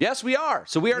nightcap. Yes, we are.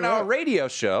 So we are now a radio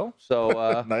show.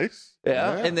 So nice.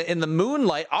 Yeah. In the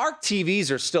moonlight, our TVs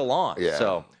are still on. Yeah.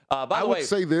 So by the way, I would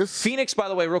say this. Phoenix, by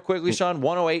the way, real quickly, Sean,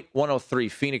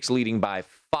 108-103. Phoenix leading by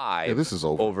 5. Yeah, this is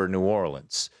over New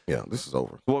Orleans. Yeah, this is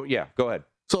over. Well, yeah, go ahead.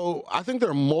 So I think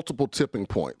there are multiple tipping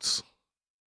points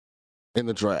in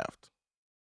the draft.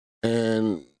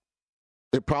 And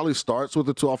it probably starts with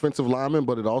the 2 offensive linemen,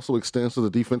 but it also extends to the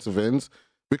defensive ends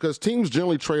because teams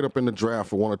generally trade up in the draft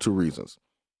for 1 or 2 reasons.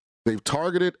 They've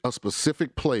targeted a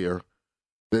specific player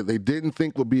that they didn't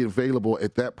think would be available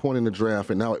at that point in the draft,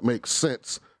 and now it makes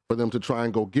sense for them to try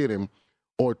and go get him.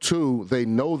 Or 2, they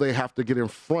know they have to get in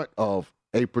front of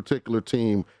a particular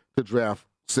team to draft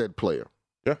said player.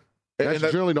 That's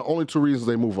generally the only 2 reasons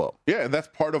they move up. Yeah, and that's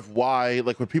part of why,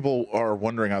 like when people are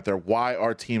wondering out there, why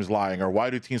are teams lying or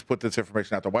why do teams put this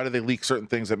information out there? Why do they leak certain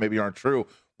things that maybe aren't true?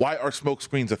 Why are smoke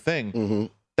screens a thing? Mm-hmm.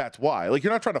 That's why. Like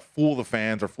you're not trying to fool the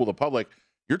fans or fool the public.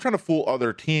 You're trying to fool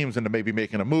other teams into maybe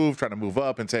making a move, trying to move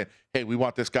up and saying, hey, we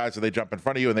want this guy, so they jump in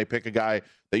front of you and they pick a guy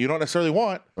that you don't necessarily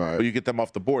want, but you get them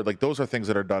off the board. Like those are things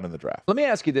that are done in the draft. Let me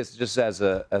ask you this just as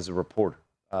a reporter,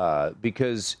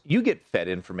 because you get fed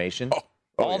information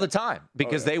all the time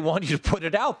because they want you to put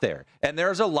it out there. And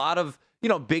there's a lot of,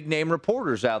 big name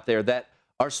reporters out there that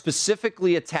are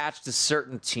specifically attached to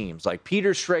certain teams. Like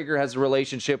Peter Schrager has a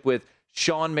relationship with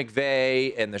Sean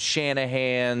McVay and the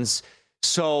Shanahans.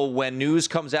 So when news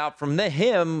comes out from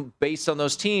him based on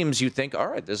those teams, you think, all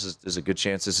right, there's a good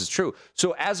chance this is true.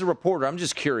 So as a reporter, I'm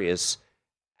just curious,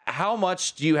 how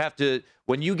much do you have to,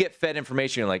 when you get fed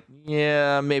information, you're like,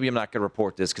 yeah, maybe I'm not going to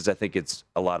report this because I think it's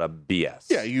a lot of BS.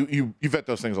 Yeah, you vet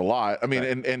those things a lot. I mean,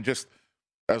 and just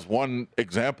as one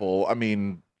example, I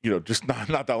mean, just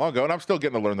not that long ago, and I'm still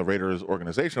getting to learn the Raiders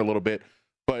organization a little bit,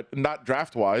 but not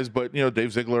draft-wise, but,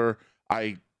 Dave Ziegler,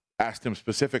 I asked him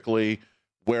specifically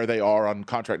where they are on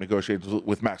contract negotiations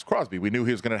with Max Crosby. We knew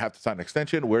he was going to have to sign an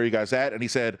extension. Where are you guys at? And he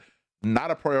said,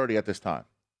 not a priority at this time.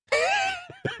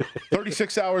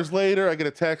 36 hours later, I get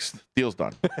a text, deal's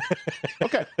done.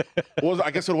 Okay. Well, I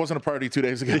guess it wasn't a priority 2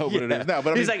 days ago, but it is now.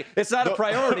 But he's like, it's not a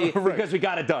priority because we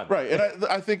got it done. Right. And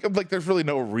I think, there's really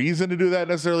no reason to do that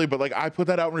necessarily, but, I put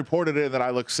that out and reported it, and then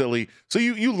I look silly. So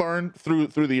you learn through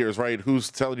the years, right, who's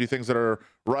telling you things that are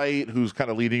right, who's kind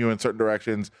of leading you in certain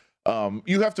directions.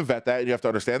 You have to vet that, and you have to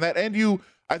understand that. And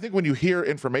I think when you hear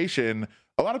information,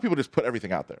 a lot of people just put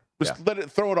everything out there. Just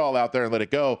throw it all out there and let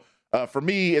it go. For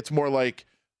me, it's more like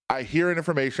I hear an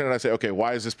information and I say, okay,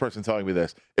 why is this person telling me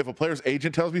this? If a player's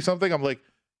agent tells me something, I'm like,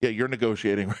 yeah, you're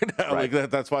negotiating right now. Right. Like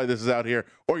that's why this is out here.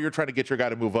 Or you're trying to get your guy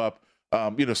to move up.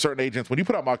 Certain agents, when you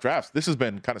put out mock drafts, this has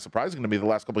been kind of surprising to me the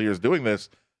last couple of years doing this.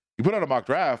 You put out a mock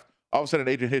draft, all of a sudden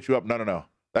an agent hits you up. No.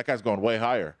 That guy's going way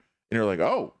higher. And you're like,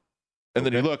 oh. And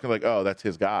then you look and like, oh, that's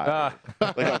his guy.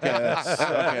 Like, okay,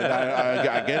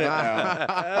 I get it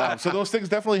now. So those things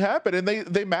definitely happen, and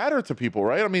they matter to people,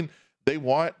 right? I mean, they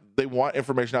want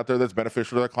information out there that's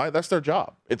beneficial to their client. That's their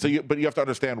job. And so, but you have to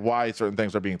understand why certain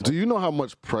things are being told. Do you know how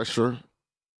much pressure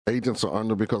agents are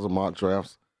under because of mock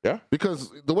drafts? Yeah.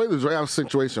 Because the way the draft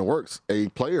situation works, a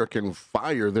player can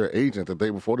fire their agent the day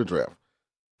before the draft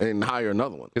and hire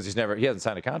another one. Because he hasn't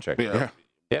signed a contract. Yeah.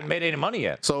 He hasn't made any money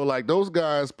yet. So, like, those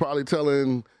guys probably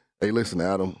telling, hey, listen,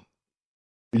 Adam,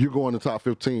 you're going to top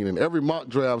 15. And every mock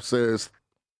draft says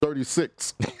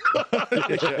 36.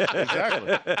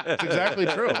 Exactly. It's exactly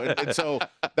true. And so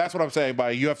that's what I'm saying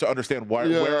by you have to understand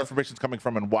where information's coming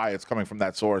from and why it's coming from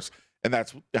that source. And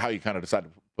that's how you kind of decide to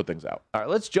put things out. All right,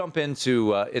 let's jump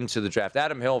into the draft.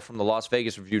 Adam Hill from the Las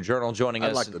Vegas Review-Journal joining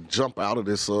us. I'd like to jump out of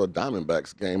this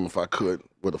Diamondbacks game if I could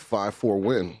with a 5-4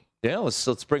 win. Yeah,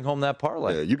 let's bring home that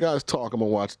parlay. Yeah, you guys talk. I'm going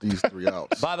to watch these 3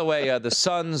 outs. By the way, the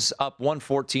Suns up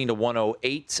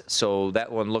 114-108, so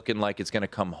that one looking like it's going to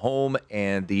come home,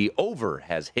 and the over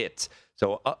has hit.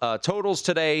 So totals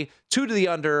today, 2 to the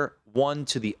under, 1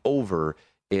 to the over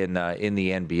in the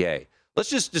NBA.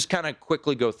 Let's just kind of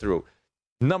quickly go through.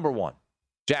 Number 1,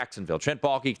 Jacksonville. Trent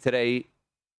Baalke today,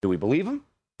 do we believe him?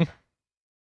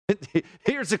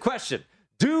 Here's the question.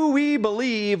 Do we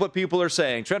believe what people are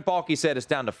saying? Trent Baalke said it's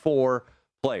down to 4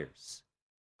 players.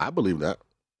 I believe that.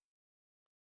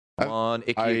 Ike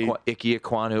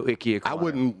Ekwonu. I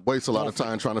wouldn't waste a lot of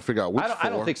time trying to figure out which 4. I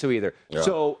don't think so either. Yeah.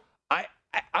 So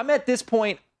I'm at this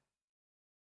point,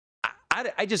 I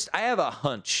have a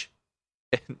hunch,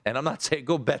 and I'm not saying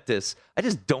go bet this. I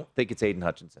just don't think it's Aiden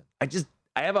Hutchinson.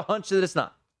 I have a hunch that it's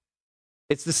not.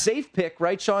 It's the safe pick,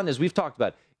 right, Sean? As we've talked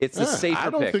about. It's the safer pick. I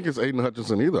don't think it's Aiden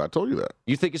Hutchinson either. I told you that.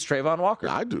 You think it's Trayvon Walker?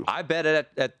 I do. I bet it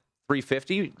at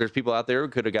 350. There's people out there who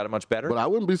could have got it much better. But I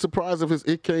wouldn't be surprised if it's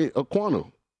Ike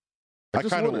Ekwonu. I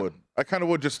kind of would. I kind of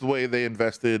would, just the way they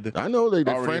invested. I know they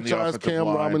franchised Cam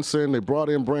Robinson. They brought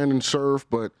in Brandon Scherf,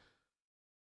 but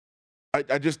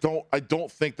I just don't. I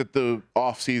don't think that the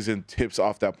offseason tips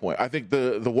off that point. I think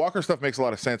the Walker stuff makes a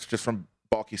lot of sense just from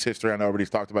Baalke's history. I know everybody's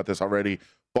talked about this already.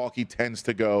 Baalke tends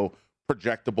to go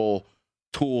projectable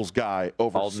tools guy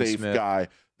over Aldon safe Smith. guy.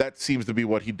 That seems to be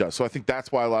what he does. So I think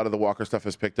that's why a lot of the Walker stuff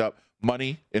has picked up.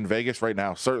 Money in Vegas right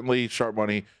now, certainly sharp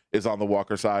money is on the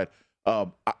Walker side.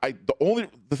 The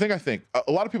thing I think,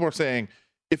 a lot of people are saying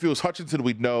if it was Hutchinson,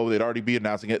 we'd know. They'd already be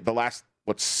announcing it. The last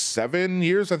 7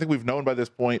 years, I think we've known by this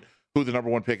point who the number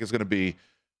 1 pick is going to be,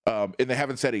 and they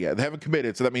haven't said it yet. They haven't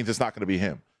committed, so that means it's not going to be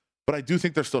him. But I do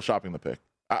think they're still shopping the pick.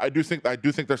 I do think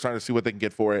they're trying to see what they can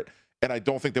get for it. And I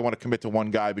don't think they want to commit to one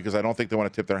guy because I don't think they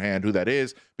want to tip their hand who that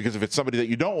is. Because if it's somebody that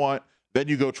you don't want, then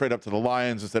you go trade up to the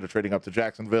Lions instead of trading up to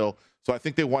Jacksonville. So I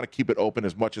think they want to keep it open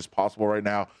as much as possible right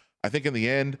now. I think in the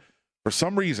end, for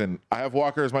some reason, I have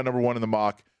Walker as my number 1 in the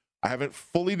mock. I haven't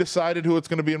fully decided who it's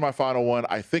going to be in my final one.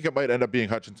 I think it might end up being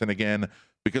Hutchinson again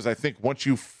because I think once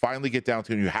you finally get down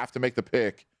to it and you have to make the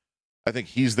pick, I think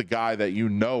he's the guy that you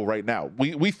know right now.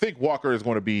 We think Walker is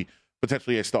going to be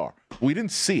potentially a star. We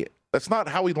didn't see it. That's not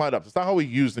how he lined up. That's not how he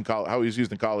used in college. How he was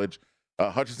used in college.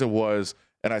 Hutchinson was,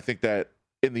 and I think that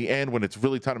in the end, when it's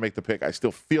really time to make the pick, I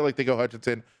still feel like they go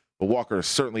Hutchinson. But Walker is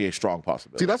certainly a strong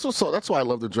possibility. See, that's why I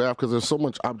love the draft because there's so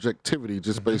much objectivity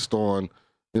just based on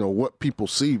what people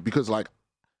see. Because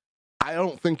I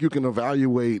don't think you can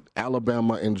evaluate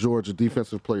Alabama and Georgia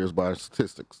defensive players by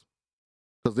statistics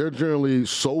because they're generally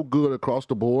so good across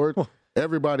the board.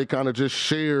 Everybody kind of just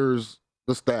shares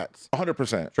the stats.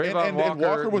 100%. Trayvon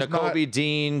Walker was Nakobe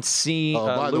Dean,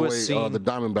 by Lewis the way, the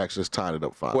Diamondbacks just tied it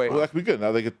up 5. Well, that could be good.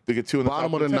 Now they get 2 in the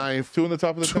bottom top of the 9th, 2 in the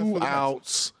top of the 2 10th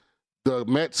outs. The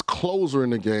Mets closer in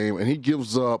the game, and he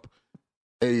gives up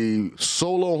a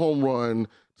solo home run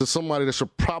to somebody that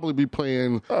should probably be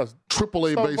playing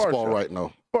AAA baseball right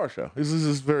now. Barsha. This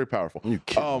is very powerful. You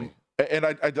kidding me? And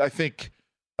I think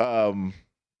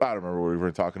I don't remember what we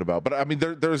were talking about, but I mean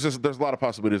there's a lot of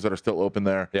possibilities that are still open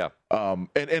there. Yeah.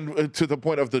 And to the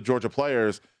point of the Georgia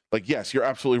players, like yes, you're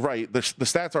absolutely right. The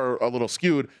stats are a little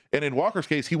skewed, and in Walker's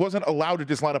case, he wasn't allowed to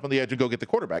just line up on the edge and go get the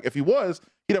quarterback. If he was,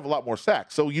 he'd have a lot more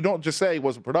sacks. So you don't just say he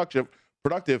wasn't productive,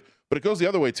 but it goes the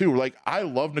other way too. Like I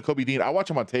love Nakobe Dean. I watch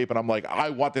him on tape, and I'm like, I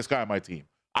want this guy on my team.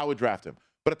 I would draft him.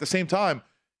 But at the same time,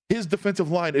 his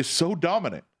defensive line is so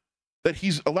dominant that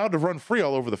he's allowed to run free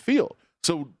all over the field.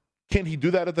 So can he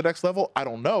do that at the next level? I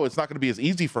don't know. It's not going to be as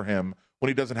easy for him when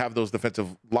he doesn't have those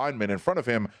defensive linemen in front of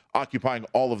him occupying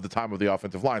all of the time of the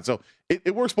offensive line. So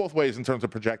it works both ways in terms of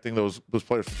projecting those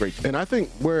players for great teams. And I think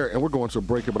we're going to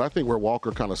break it, but I think where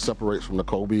Walker kind of separates from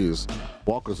Nakobe is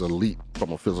Walker's elite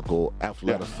from a physical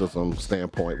athleticism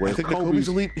standpoint. I think Nakobe's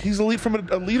elite. He's elite from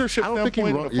a leadership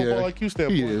standpoint and a football IQ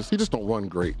standpoint. He is. He just don't run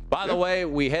great. By the way,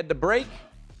 we head to break.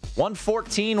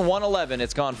 114-111.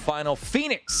 It's gone final.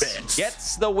 Phoenix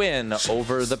gets the win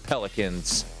over the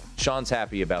Pelicans. Sean's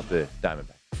happy about the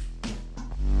Diamondbacks.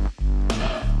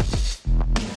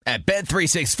 At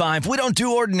Bet365, we don't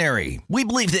do ordinary. We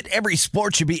believe that every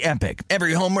sport should be epic.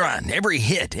 Every home run, every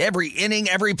hit, every inning,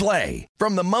 every play.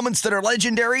 From the moments that are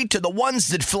legendary to the ones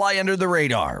that fly under the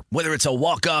radar. Whether it's a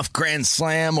walk-off grand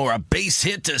slam or a base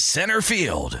hit to center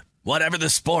field. Whatever the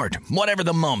sport, whatever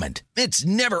the moment, it's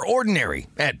never ordinary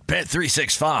at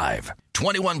Bet365.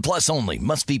 21 plus only.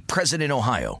 Must be present in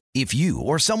Ohio. If you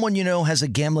or someone you know has a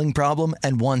gambling problem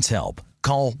and wants help,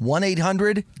 call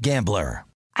 1-800-GAMBLER.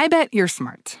 I bet you're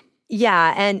smart.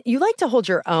 Yeah, and you like to hold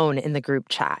your own in the group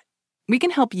chat. We can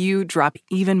help you drop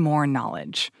even more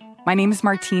knowledge. My name is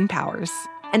Martine Powers.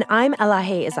 And I'm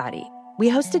Elahe Izadi. We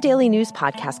host a daily news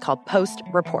podcast called Post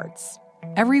Reports.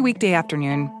 Every weekday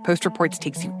afternoon, Post Reports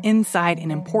takes you inside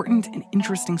an important and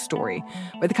interesting story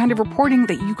with the kind of reporting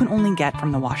that you can only get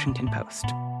from the Washington Post.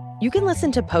 You can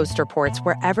listen to Post Reports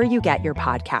wherever you get your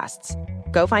podcasts.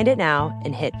 Go find it now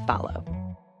and hit follow.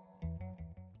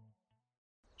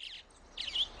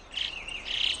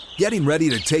 Getting ready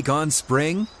to take on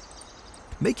spring?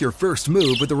 Make your first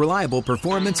move with the reliable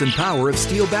performance and power of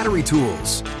Steel battery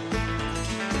tools.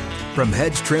 From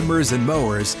hedge trimmers and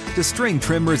mowers to string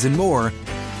trimmers and more,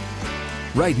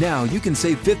 right now you can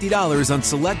save $50 on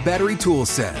select battery tool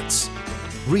sets.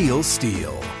 Real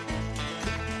Steel.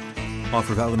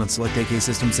 Offer valid on select AK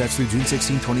system sets through June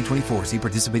 16, 2024. See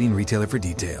participating retailer for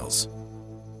details.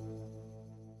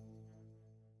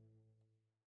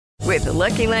 With the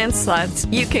Lucky Land Slots,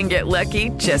 you can get lucky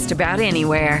just about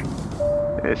anywhere.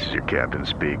 This is your captain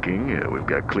speaking. We've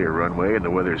got clear runway and the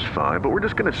weather's fine, but we're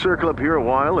just going to circle up here a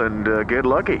while and get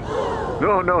lucky.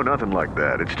 No, nothing like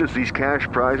that. It's just these cash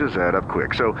prizes add up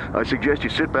quick. So I suggest you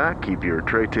sit back, keep your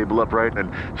tray table upright,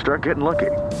 and start getting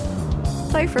lucky.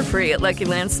 Play for free at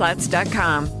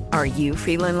LuckyLandSlots.com. Are you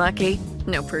feeling lucky?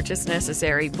 No purchase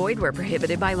necessary. Void where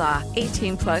prohibited by law.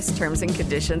 18 plus terms and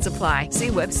conditions apply. See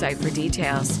website for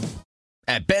details.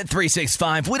 At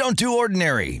Bet365, we don't do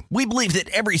ordinary. We believe that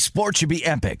every sport should be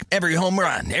epic. Every home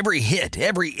run, every hit,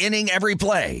 every inning, every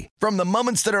play. From the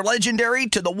moments that are legendary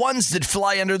to the ones that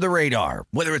fly under the radar.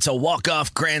 Whether it's a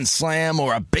walk-off grand slam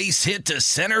or a base hit to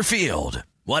center field.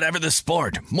 Whatever the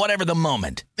sport, whatever the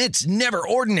moment, it's never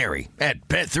ordinary at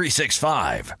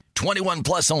Bet365. 21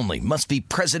 plus only. Must be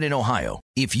present in Ohio.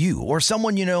 If you or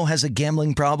someone you know has a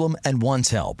gambling problem and wants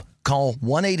help, call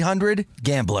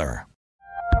 1-800-GAMBLER.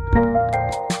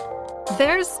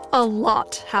 There's a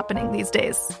lot happening these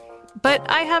days, but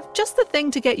I have just the thing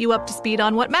to get you up to speed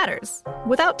on what matters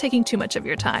without taking too much of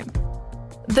your time.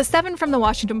 The 7 from the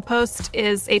Washington Post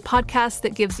is a podcast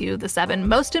that gives you the 7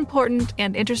 most important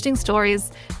and interesting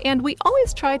stories, and we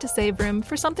always try to save room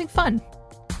for something fun.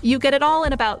 You get it all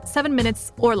in about 7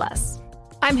 minutes or less.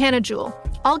 I'm Hannah Jewell.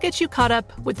 I'll get you caught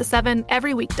up with the 7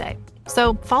 every weekday,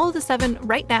 so follow the 7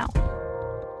 right now.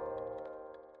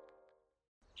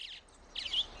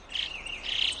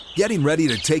 Getting ready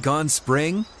to take on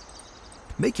spring?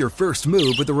 Make your first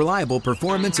move with the reliable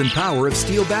performance and power of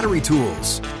Steel battery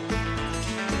tools.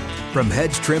 From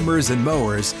hedge trimmers and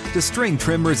mowers to string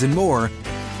trimmers and more,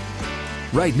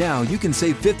 right now you can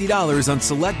save $50 on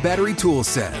select battery tool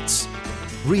sets.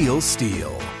 Real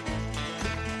Steel.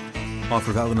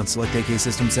 Offer valid on select AK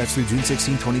system sets through June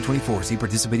 16, 2024. See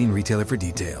participating retailer for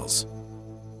details.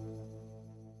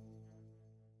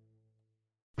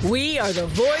 We are the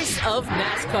voice of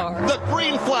NASCAR. The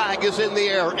green flag is in the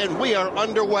air, and we are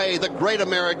underway. The Great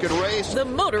American Race. The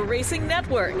Motor Racing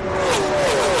Network.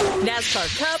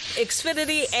 NASCAR Cup,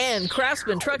 Xfinity, and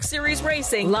Craftsman Truck Series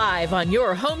Racing live on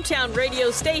your hometown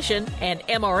radio station and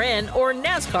MRN or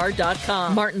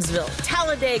NASCAR.com. Martinsville,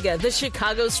 Talladega, the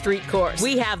Chicago Street Course.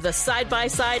 We have the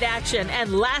side-by-side action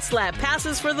and last lap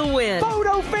passes for the win.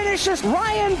 Photo finishes.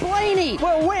 Ryan Blaney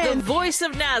will win. The voice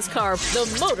of NASCAR,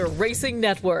 the Motor Racing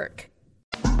Network.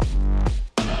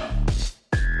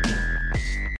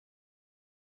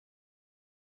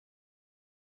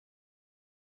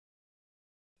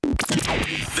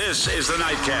 This is the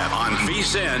Nightcap on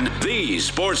VSiN, the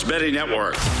Sports Betting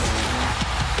Network.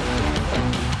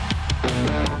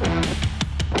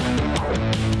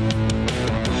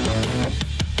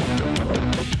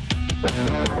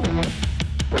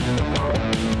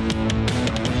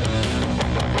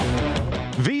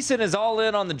 VSiN is all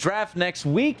in on the draft next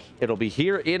week. It'll be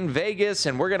here in Vegas,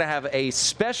 and we're going to have a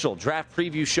special draft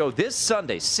preview show this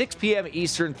Sunday, 6 p.m.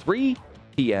 Eastern, 3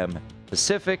 p.m.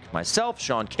 Pacific. Myself,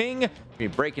 Sean King, will be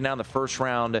breaking down the first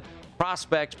round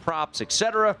prospects, props,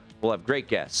 etc. We'll have great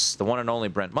guests. The one and only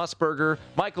Brent Musburger,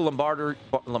 Michael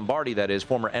Lombardi, that is,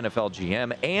 former NFL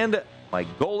GM, and Mike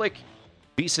Golick.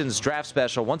 VSiN's draft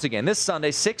special, once again, this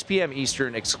Sunday, 6 p.m.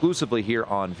 Eastern, exclusively here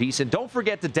on VSiN. Don't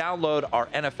forget to download our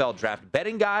NFL draft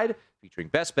betting guide featuring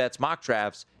best bets, mock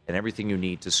drafts, and everything you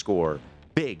need to score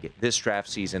big this draft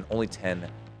season. Only $10.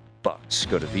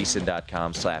 Go to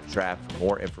VSiN.com/draft for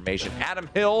more information. Adam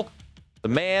Hill, the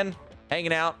man,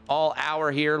 hanging out all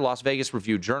hour here, Las Vegas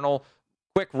Review-Journal.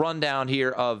 Quick rundown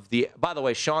here of the. By the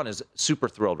way, Sean is super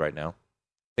thrilled right now.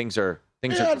 Things are. I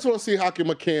just want to see Hockey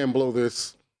McCann blow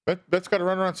this. That's got to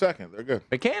run around second. They're good.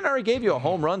 McCann already gave you a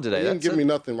home run today. He didn't give me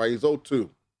nothing, right? He's 0-2.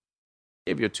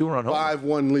 Gave you a 2-run home.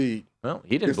 5-1 lead. Well,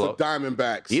 he didn't blow it. It's the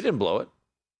Diamondbacks. He didn't blow it.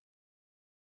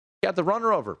 Got the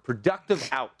runner over. Productive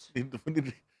out. We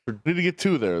need to get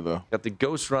 2 there, though. Got the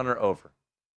ghost runner over.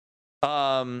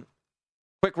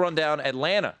 Quick rundown.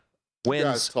 Atlanta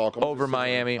wins over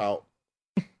Miami.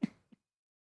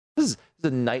 This is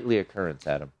a nightly occurrence,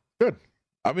 Adam. Good.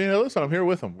 I mean, listen, I'm here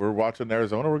with them. We're watching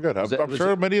Arizona. We're good. I'm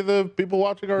sure many of the people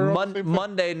watching are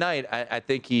Monday night. I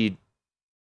think he,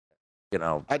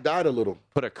 I died a little.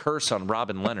 Put a curse on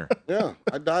Robin Leonard. Yeah,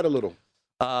 I died a little.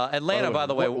 Atlanta, by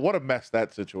the way. What a mess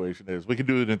that situation is. We could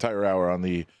do an entire hour on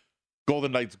the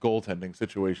Golden Knights goaltending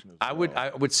situation. I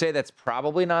would say that's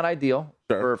probably not ideal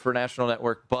for National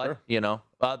Network, but,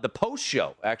 the post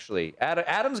show, actually.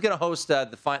 Adam's going to host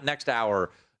the next hour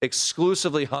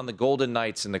exclusively on the Golden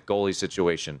Knights and the goalie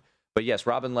situation. But yes,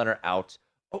 Robin Leonard out.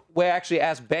 We actually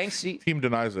asked Banksy. Team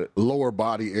denies it. Lower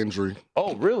body injury.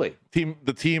 Oh, really?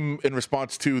 The team, in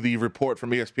response to the report from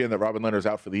ESPN that Robin Leonard is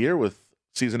out for the year with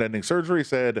season-ending surgery,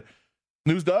 said,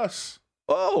 news to us.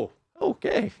 Oh,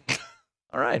 okay.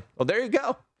 All right. Well, there you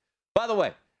go. By the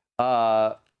way,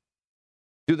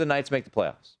 do the Knights make the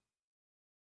playoffs?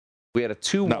 We had a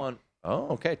 2-1. No. Oh,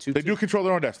 okay. 2-2. They do control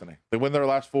their own destiny. They win their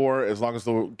last 4. As long as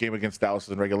the game against Dallas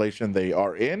is in regulation, they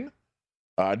are in.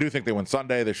 I do think they win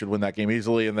Sunday. They should win that game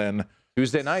easily. And then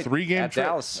Tuesday night, 3-game at trip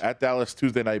Dallas. At Dallas,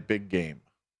 Tuesday night, big game.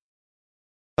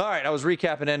 All right, I was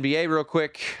recapping NBA real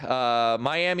quick.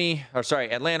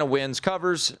 Atlanta wins,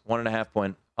 covers,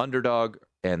 1.5-point underdog,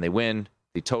 and they win.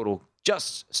 The total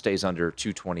just stays under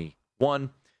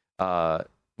 221.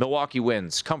 Milwaukee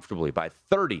wins comfortably by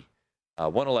 30.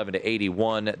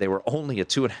 111-81. They were only a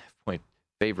 2.5-point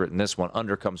favorite in this one.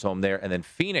 Under comes home there. And then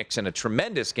Phoenix, in a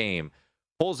tremendous game,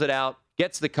 pulls it out,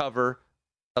 gets the cover,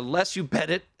 unless you bet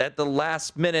it at the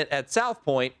last minute at South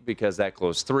Point, because that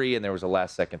closed 3, and there was a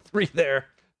last-second 3 there.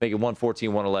 Make it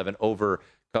 114-111. Over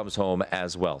comes home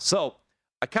as well. So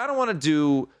I kind of want to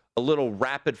do a little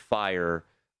rapid-fire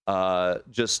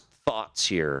just thoughts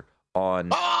here on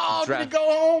draft. Did he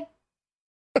go home?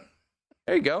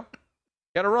 There you go.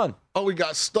 Got to run. Oh, we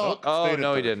got stuck. Oh,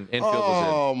 no, he didn't. Infield was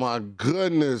in. Oh, my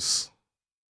goodness.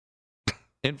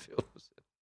 Infield was in.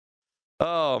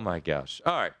 Oh, my gosh.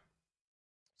 All right.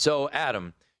 So,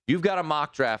 Adam, you've got a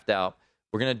mock draft out.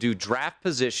 We're going to do draft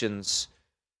positions.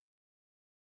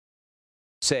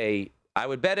 Say, I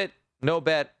would bet it, no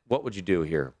bet. What would you do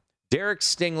here? Derek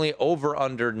Stingley over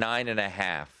under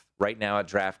 9.5. Right now at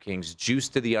DraftKings, juice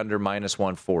to the under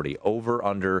 -140. Over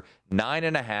under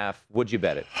 9.5. Would you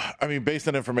bet it? I mean, based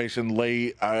on information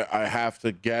late, I have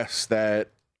to guess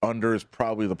that under is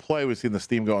probably the play. We've seen the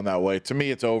steam going that way. To me,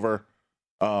 it's over.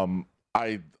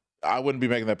 I wouldn't be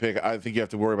making that pick. I think you have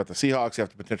to worry about the Seahawks. You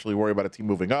have to potentially worry about a team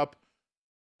moving up.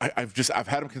 I've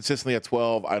had him consistently at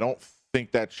 12. I don't think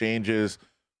that changes.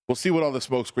 We'll see what all the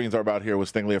smoke screens are about here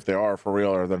with Stingley, if they are for real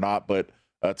or they're not. But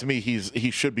to me, he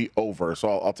should be over. So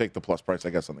I'll take the plus price, I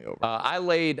guess, on the over. I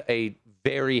laid a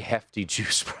very hefty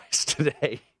juice price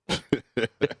today.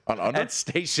 On under? At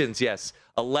Stations, yes.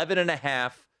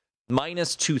 11.5,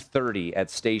 -230 at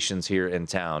Stations here in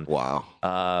town. Wow.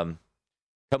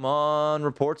 Come on,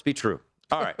 reports be true.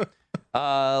 All right.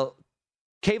 Kayvon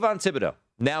Thibodeau,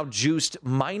 now juiced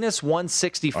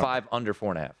 -165, under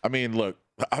 4.5. I mean, look,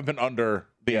 I've been under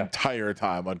the entire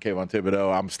time on Kayvon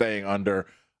Thibodeau. I'm staying under.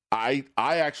 I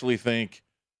actually think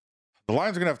the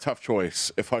Lions are going to have a tough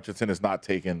choice if Hutchinson is not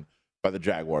taken by the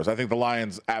Jaguars. I think the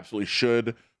Lions absolutely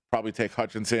should probably take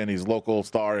Hutchinson. He's a local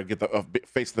star, get the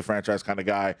face of the franchise kind of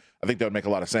guy. I think that would make a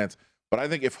lot of sense. But I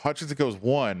think if Hutchinson goes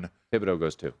 1, Thibodeau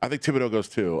goes 2. I think Thibodeau goes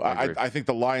 2. I think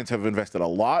the Lions have invested a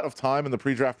lot of time in the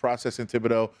pre-draft process in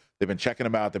Thibodeau. They've been checking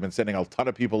him out. They've been sending a ton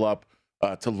of people up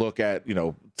to look at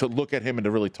him and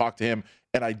to really talk to him.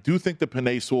 And I do think the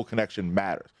Penei Sewell connection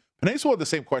matters. Penei Sewell had the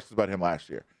same questions about him last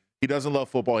year. He doesn't love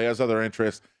football. He has other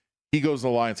interests. He goes to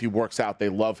the Lions. He works out. They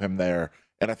love him there.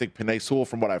 And I think Penei Sewell,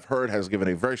 from what I've heard, has given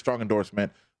a very strong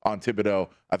endorsement on Thibodeau.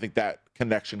 I think that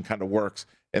connection kind of works,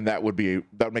 and that would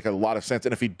make a lot of sense.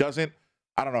 And if he doesn't,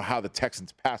 I don't know how the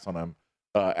Texans pass on him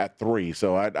at 3.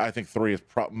 So I think 3 is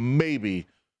maybe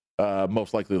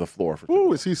most likely the floor.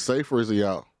 Ooh, is he safe or is he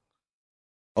out?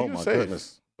 Oh, my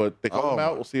goodness. But they call him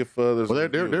out. We'll see if there's. Well,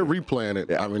 they're replaying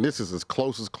it. Yeah. I mean, this is as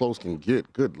close can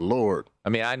get. Good Lord. I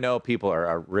mean, I know people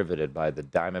are riveted by the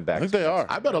Diamondbacks. I think they are.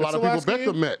 I bet a lot of people bet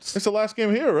the Mets. It's the last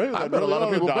game here, right? I bet a lot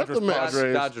of people bet the Mets.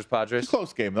 Dodgers, Padres. It's a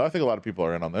close game, though. I think a lot of people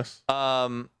are in on this.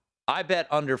 I bet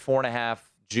under 4.5,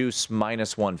 juice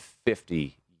minus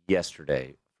 150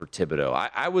 yesterday for Thibodeau.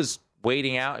 I was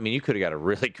waiting out. I mean, you could have got a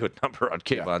really good number on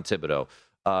Kayvon Thibodeau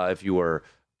if you were,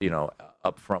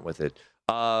 up front with it.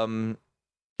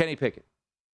 Kenny Pickett,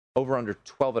 over under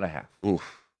 12.5.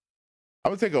 Oof. I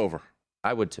would take over.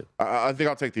 I would too. I think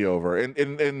I'll take the over,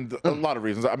 and a lot of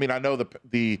reasons. I mean, I know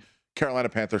the Carolina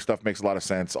Panthers stuff makes a lot of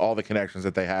sense. All the connections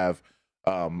that they have,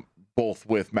 both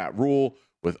with Matt Rule,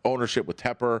 with ownership, with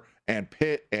Tepper and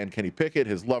Pitt and Kenny Pickett,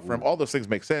 his love for him, all those things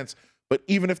make sense. But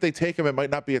even if they take him, it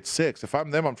might not be at 6. If I'm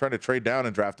them, I'm trying to trade down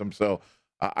and draft him. So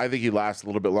I think he lasts a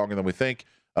little bit longer than we think.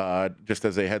 Just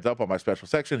as a heads up on my special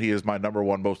section, he is my number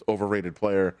 1 most overrated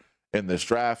player in this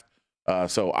draft.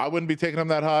 So I wouldn't be taking him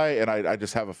that high, and I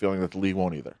just have a feeling that the league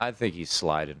won't either. I think he's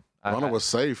sliding. Runner was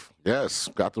safe. Yes,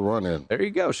 got the run in. There you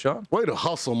go, Sean. Way to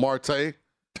hustle, Marte.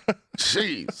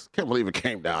 Jeez, can't believe it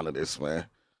came down to this, man.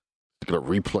 Get a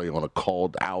replay on a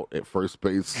called out at first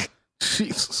base.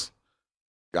 Jesus.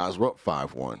 Guys, we're up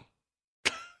 5-1.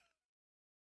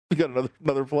 You got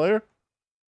another player?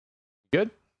 Good?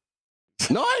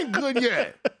 No, I ain't good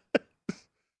yet.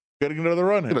 Got to get another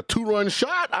run here. Get a 2-run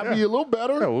shot. I'd be a little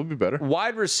better. Yeah, we'll be better.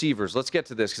 Wide receivers. Let's get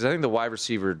to this because I think the wide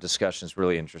receiver discussion is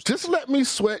really interesting. Just let me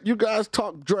sweat. You guys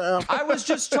talk draft. I was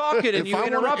just talking and you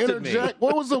interrupted me.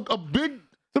 What was a big...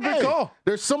 It's a big call.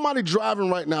 There's somebody driving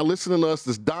right now listening to us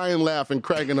that's dying laughing,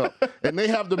 cracking up. And they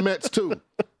have the Mets too.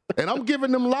 And I'm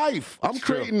giving them life. I'm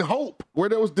creating hope where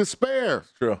there was despair.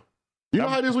 It's true. You know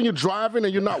how it is when you're driving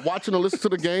and you're not watching or listening to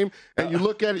the game, and you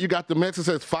look at it, you got the Mets, it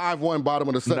says 5-1 bottom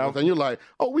of the 7th, and you're like,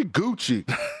 oh, we Gucci.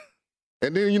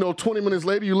 And then, 20 minutes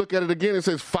later, you look at it again, it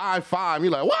says 5-5, and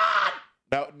you're like,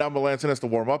 what? Now Melanson has to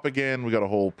warm up again. We got a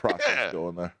whole process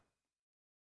going there.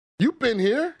 You've been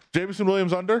here. Jameson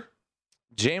Williams under?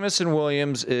 Jameson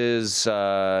Williams is,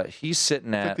 he's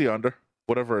sitting at. Take the under,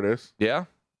 whatever it is. Yeah?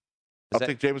 I'll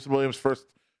take Jameson Williams first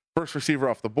receiver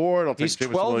off the board. I'll take He's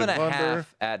Jameson 12.5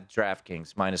 at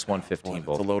DraftKings, minus 115. It's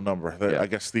a low number. Yeah. I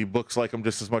guess the books like him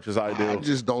just as much as I do. I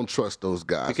just don't trust those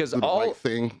guys. Because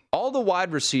all the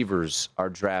wide receivers are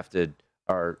drafted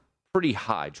are pretty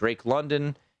high. Drake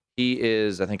London, he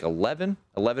is, I think,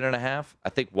 11.5. I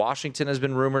think Washington has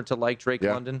been rumored to like Drake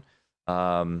London.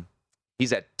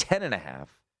 He's at 10.5.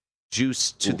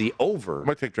 Juice to the over. I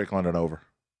might take Drake London over.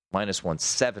 Minus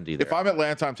 170 there. If I'm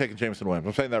Atlanta, I'm taking Jameson Williams.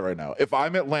 I'm saying that right now. If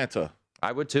I'm Atlanta,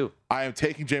 I would too. I am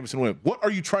taking Jameson Williams. What are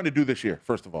you trying to do this year,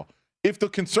 first of all? If the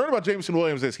concern about Jameson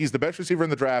Williams is he's the best receiver in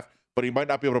the draft, but he might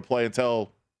not be able to play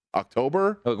until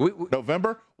October,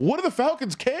 November, what do the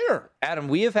Falcons care? Adam,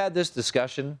 we have had this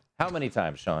discussion how many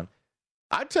times, Sean?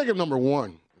 I'd take him number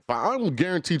 1. I'm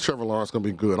guaranteed Trevor Lawrence is going to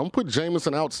be good. I'm going to put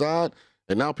Jameson outside.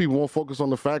 And now people won't focus on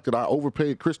the fact that I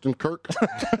overpaid Christian Kirk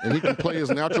and he can play his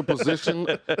natural position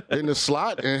in the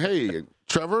slot. And, hey,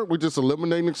 Trevor, we're just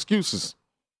eliminating excuses.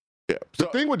 Yeah. The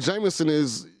thing with Jameson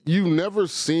is you've never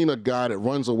seen a guy that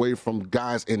runs away from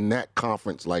guys in that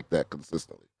conference like that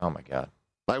consistently. Oh, my God.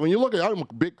 Like, when you look at I'm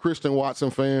a big Christian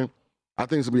Watson fan. I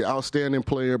think he's going to be an outstanding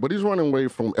player, but he's running away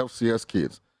from FCS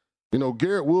kids.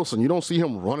 Garrett Wilson, you don't see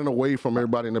him running away from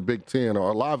everybody in the Big Ten,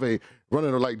 or Olave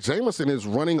running like Jameson is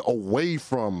running away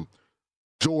from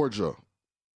Georgia,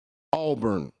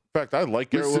 Auburn. In fact, I like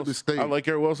Garrett Wilson. State. I like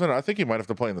Garrett Wilson. I think he might have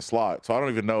to play in the slot, so I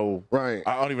don't even know. Right.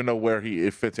 I don't even know where he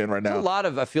fits in right now. There's a lot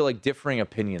of, I feel like, differing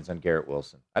opinions on Garrett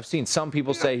Wilson. I've seen some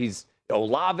people say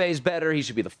Olave's better. He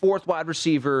should be the 4th wide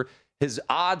receiver. His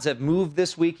odds have moved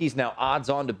this week. He's now odds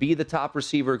on to be the top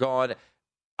receiver gone.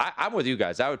 I'm with you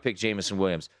guys. I would pick Jameson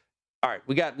Williams. All right,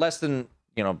 we got less than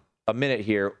a minute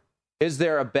here. Is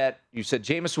there a bet? You said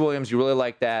Jameson Williams. You really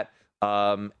like that.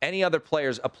 Any other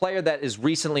players? A player that is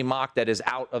recently mocked that is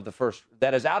out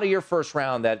of your first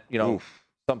round that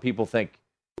some people think.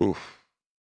 Oof,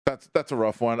 that's a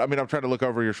rough one. I mean, I'm trying to look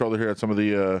over your shoulder here at some of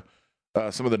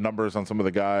the numbers on some of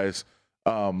the guys.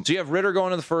 So you have Ritter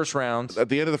going in the first round. At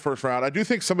the end of the first round, I do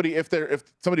think somebody, if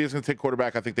somebody is going to take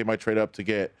quarterback, I think they might trade up to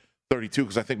get 32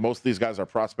 because I think most of these guys are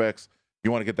prospects. You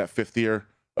want to get that 5th year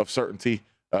of certainty.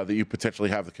 that you potentially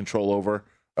have the control over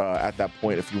at that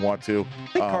point if you want to. I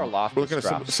think Karloff. We're looking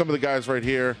at some of the guys right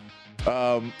here.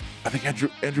 I think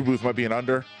Andrew Booth might be an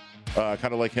under. Kind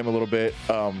of like him a little bit.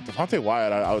 Devontae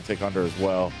Wyatt, I would take under as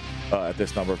well at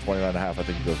this number of 29.5. I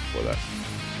think he goes before that.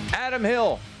 Adam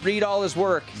Hill, read all his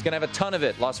work. He's going to have a ton of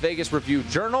it. Las Vegas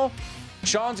Review-Journal.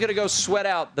 Sean's going to go sweat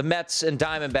out the Mets and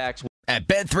Diamondbacks. At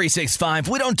Bet365,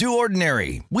 we don't do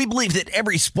ordinary. We believe that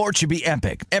every sport should be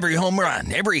epic. Every home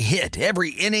run, every hit,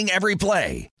 every inning, every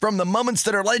play. From the moments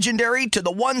that are legendary to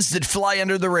the ones that fly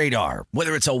under the radar.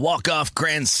 Whether it's a walk-off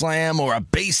grand slam or a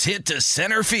base hit to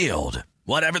center field.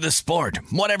 Whatever the sport,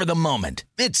 whatever the moment.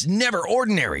 It's never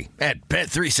ordinary at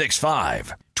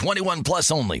Bet365. 21 plus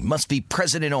only. Must be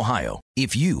present in Ohio.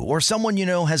 If you or someone you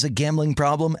know has a gambling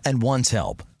problem and wants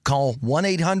help, call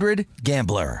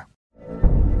 1-800-GAMBLER.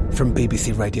 From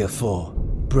BBC Radio 4,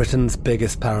 Britain's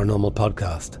biggest paranormal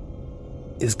podcast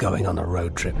is going on a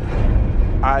road trip.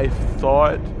 I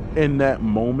thought in that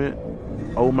moment,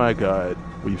 oh my God,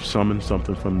 we've summoned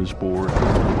something from this board.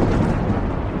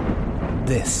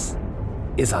 This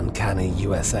is Uncanny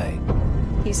USA.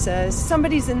 He says,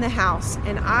 somebody's in the house,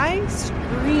 and I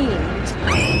screamed.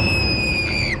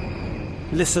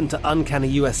 Listen to Uncanny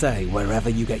USA wherever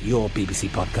you get your BBC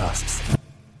podcasts,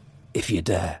 if you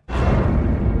dare.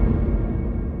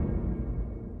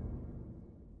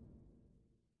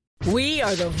 We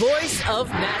are the voice of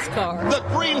NASCAR. The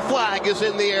green flag is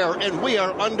in the air, and we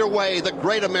are underway. The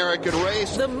Great American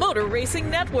Race. The Motor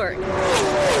Racing Network.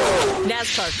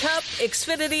 NASCAR Cup,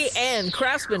 Xfinity, and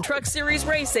Craftsman Truck Series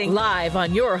Racing live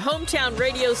on your hometown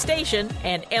radio station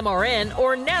and MRN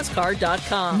or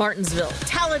NASCAR.com. Martinsville,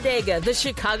 Talladega, the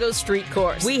Chicago Street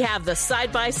Course. We have the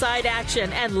side-by-side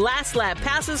action and last lap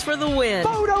passes for the win.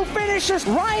 Photo finishes.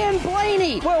 Ryan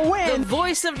Blaney will win. The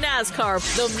voice of NASCAR,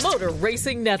 the Motor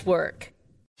Racing Network.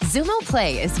 Xumo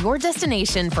Play is your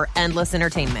destination for endless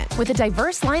entertainment. With a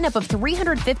diverse lineup of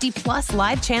 350 plus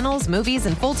live channels, movies,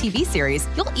 and full TV series,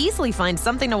 you'll easily find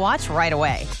something to watch right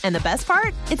away. And the best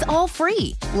part? It's all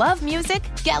free. Love music?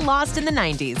 Get lost in the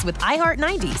 90s with iHeart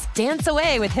 90s, dance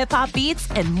away with hip-hop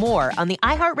beats, and more on the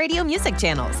iHeartRadio music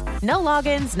channels. No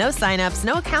logins, no signups,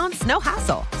 no accounts, no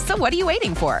hassle. So what are you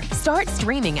waiting for? Start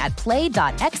streaming at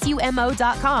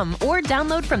play.xumo.com or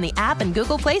download from the app and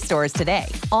Google Play stores today.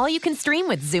 All you can stream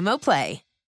with Xumo Play.